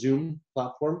like the Zoom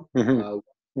platform. WhatsApp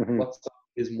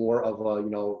is more of a,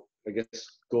 I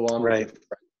guess, go on with your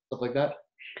friends, stuff like that.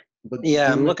 But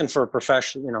Yeah, Zoom I'm looking for a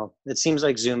professional, it seems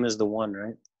like Zoom is the one,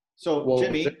 right? So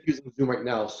Jimmy, they're using Zoom right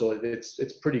now, so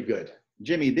it's pretty good.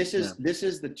 Jimmy, this is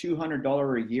the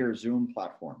 $200 a year Zoom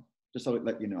platform. Just so to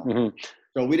let you know.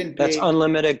 So we didn't pay. That's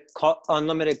unlimited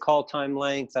call time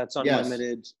length. That's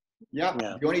unlimited. Yes.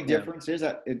 Yeah. The only difference is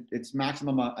that it's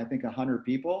maximum, I think, 100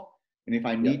 people. And if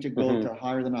I need to go to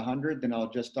higher than 100, then I'll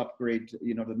just upgrade,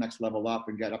 the next level up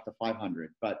and get up to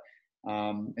 500. But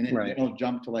and then it'll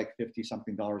jump to like $50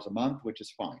 something a month, which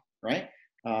is fine, right?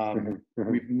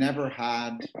 We've never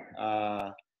had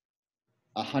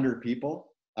 100 people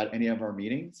at any of our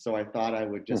meetings, so I thought I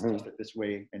would just test it this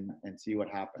way and see what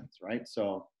happens, right?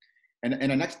 So, and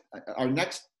our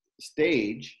next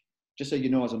stage, just so you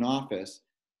know, as an office,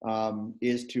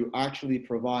 is to actually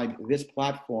provide this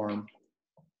platform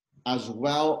as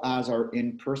well as our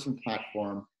in-person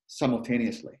platform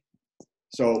simultaneously.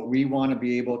 So we want to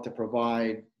be able to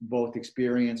provide both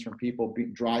experience from people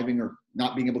driving or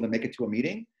not being able to make it to a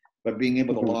meeting, but being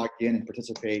able to log in and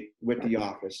participate with the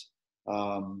office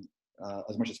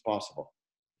as much as possible.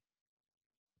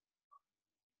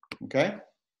 Okay?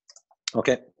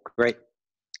 Okay, great.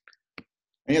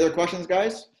 Any other questions,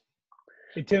 guys?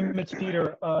 Hey, Tim, it's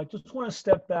Peter. Just want to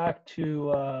step back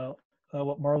to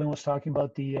what Marlon was talking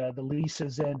about, the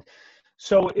leases. And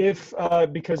so if,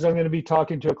 because I'm going to be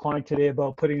talking to a client today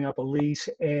about putting up a lease,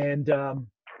 and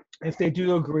if they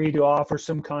do agree to offer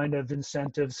some kind of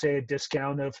incentive, say a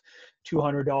discount of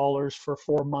 $200 for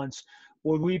 4 months,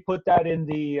 would we put that in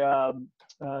the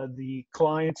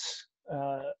client's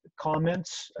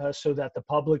comments so that the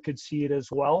public could see it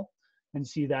as well and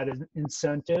see that as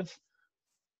incentive?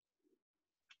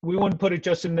 We wouldn't put it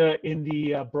just in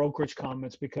the brokerage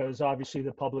comments because obviously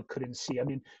the public couldn't see. I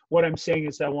mean, what I'm saying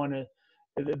is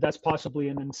that's possibly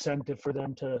an incentive for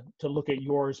them to look at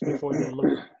yours before they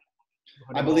look.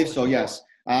 I believe so. Yes.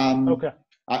 Okay.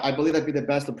 I believe that'd be the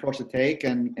best approach to take,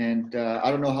 and I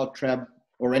don't know how Treb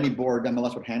or any board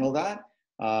MLS would handle that,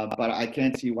 but I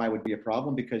can't see why it would be a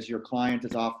problem because your client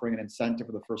is offering an incentive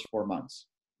for the first 4 months.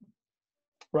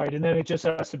 Right, and then it just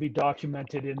has to be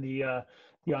documented in the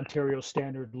Ontario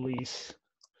Standard lease.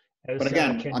 But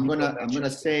again, I'm gonna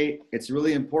say it's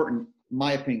really important.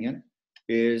 My opinion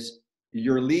is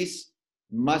your lease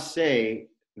must say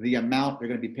the amount they're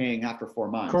going to be paying after 4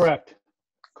 months. Correct.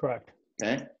 Okay.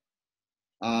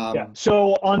 Yeah.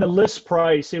 So on the list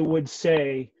price, it would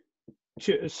say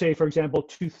for example,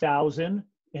 2,000,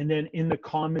 and then in the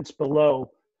comments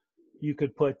below, you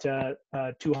could put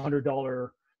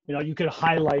 $200. You could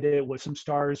highlight it with some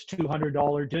stars,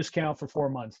 $200 discount for 4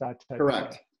 months. That type Correct.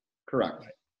 Of thing. Correct.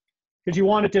 Because you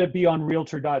want it to be on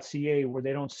Realtor.ca where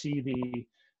they don't see the.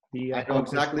 I know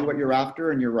exactly what you're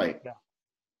after, and you're right. Yeah.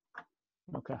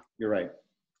 Okay. You're right.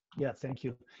 Yeah, thank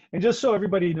you. And just so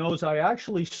everybody knows, I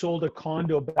actually sold a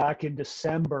condo back in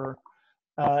December,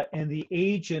 and the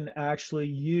agent actually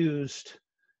used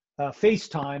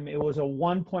FaceTime. It was a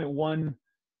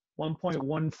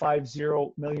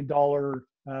 $1.150 million so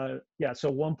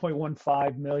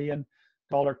 $1.15 million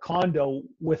condo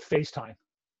with FaceTime,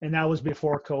 and that was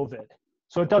before COVID.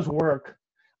 So it does work.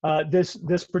 This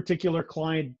particular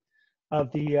client of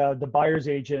the buyer's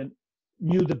agent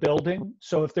knew the building.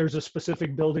 So if there's a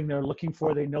specific building they're looking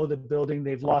for, they know the building,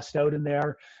 they've lost out in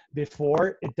there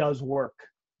before, it does work.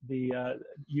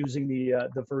 Using the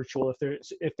virtual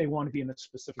if they want to be in a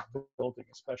specific building,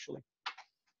 especially.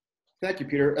 Thank you,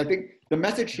 Peter. I think the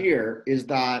message here is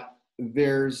that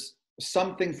there's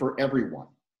something for everyone,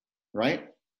 right?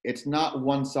 It's not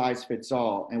one size fits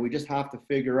all, and we just have to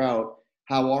figure out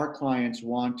how our clients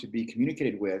want to be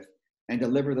communicated with and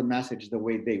deliver the message the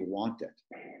way they want it.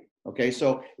 Okay,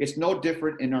 so it's no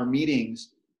different in our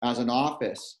meetings as an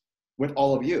office with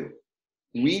all of you.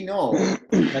 we know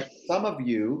that some of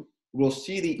you will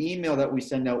see the email that we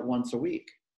send out once a week.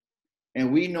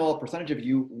 And we know a percentage of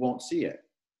you won't see it.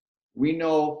 We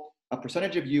know a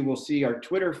percentage of you will see our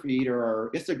Twitter feed or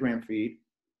our Instagram feed,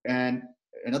 and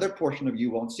another portion of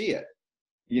you won't see it.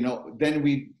 You know,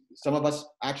 then some of us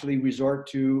actually resort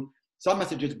to some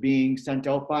messages being sent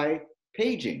out by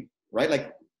paging, right?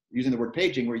 Like using the word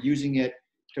paging, we're using it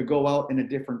to go out in a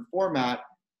different format.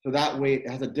 So that way it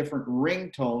has a different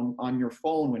ringtone on your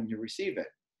phone when you receive it.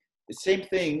 The same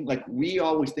thing, like we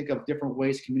always think of different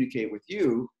ways to communicate with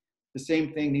you. The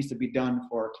same thing needs to be done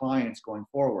for our clients going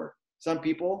forward. Some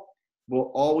people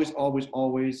will always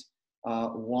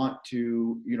want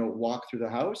to, you know, walk through the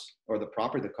house or the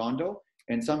property, the condo.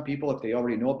 And some people, if they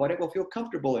already know about it, will feel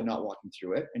comfortable in not walking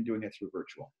through it and doing it through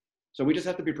virtual. So we just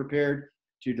have to be prepared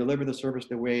to deliver the service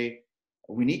the way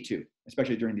we need to,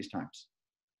 especially during these times.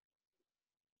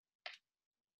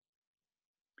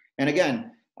 And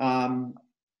again,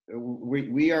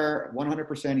 we are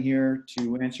 100% here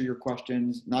to answer your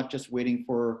questions, not just waiting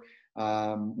for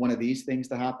one of these things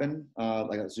to happen,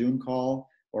 like a Zoom call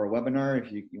or a webinar.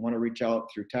 If you want to reach out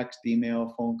through text,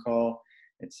 email, phone call,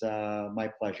 it's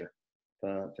my pleasure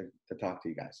to talk to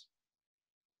you guys.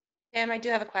 Tim, I do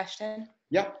have a question.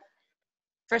 Yep.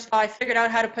 First of all, I figured out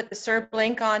how to put the SERB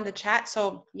link on the chat.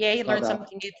 So yay, learned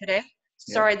something new today.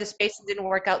 Sorry, the spacing didn't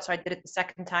work out, so I did it the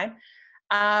second time.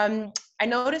 I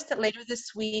noticed that later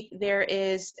this week, there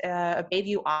is a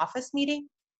Bayview office meeting.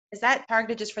 Is that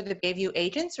targeted just for the Bayview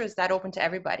agents, or is that open to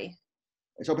everybody?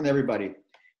 It's open to everybody.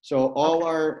 So all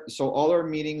our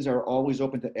meetings are always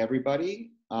open to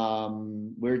everybody.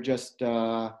 We're just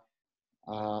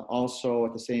also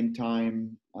at the same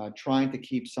time trying to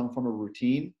keep some form of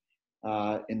routine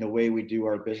in the way we do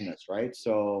our business, right?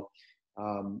 So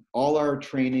all our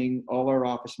training, all our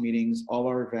office meetings, all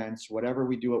our events, whatever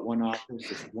we do at one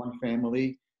office, it's one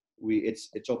family.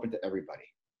 It's open to everybody.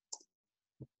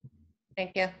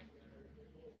 Thank you.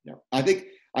 Yeah,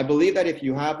 I believe that if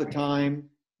you have the time,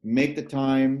 make the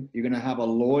time. You're going to have a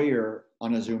lawyer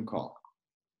on a Zoom call,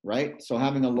 right? So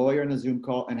having a lawyer on a Zoom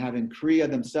call and having CREA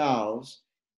themselves,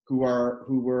 who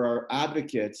were our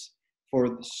advocates for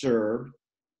the SERB,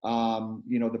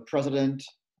 you know, the president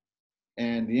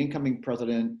and the incoming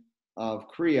president of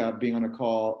CREA being on a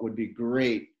call would be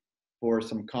great for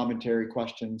some commentary,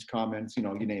 questions, comments, you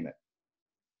know, you name it.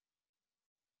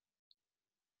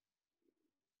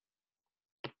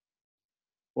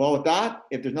 Well, with that,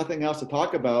 if there's nothing else to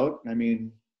talk about, I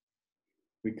mean,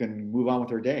 we can move on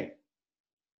with our day.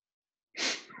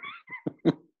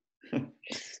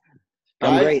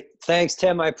 I'm great. Thanks,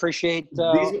 Tim. I appreciate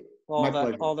all the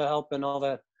help and all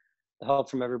the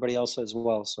help from everybody else as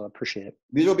well. So I appreciate it.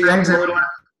 These will be uploaded.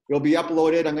 It'll be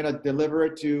uploaded. I'm going to deliver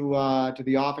it to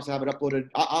the office. Have it uploaded.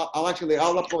 I'll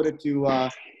upload it to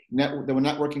the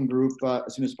networking group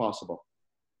as soon as possible.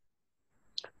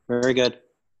 Very good.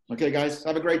 Okay, guys.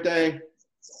 Have a great day.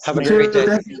 Have a great day.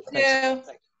 Thank you.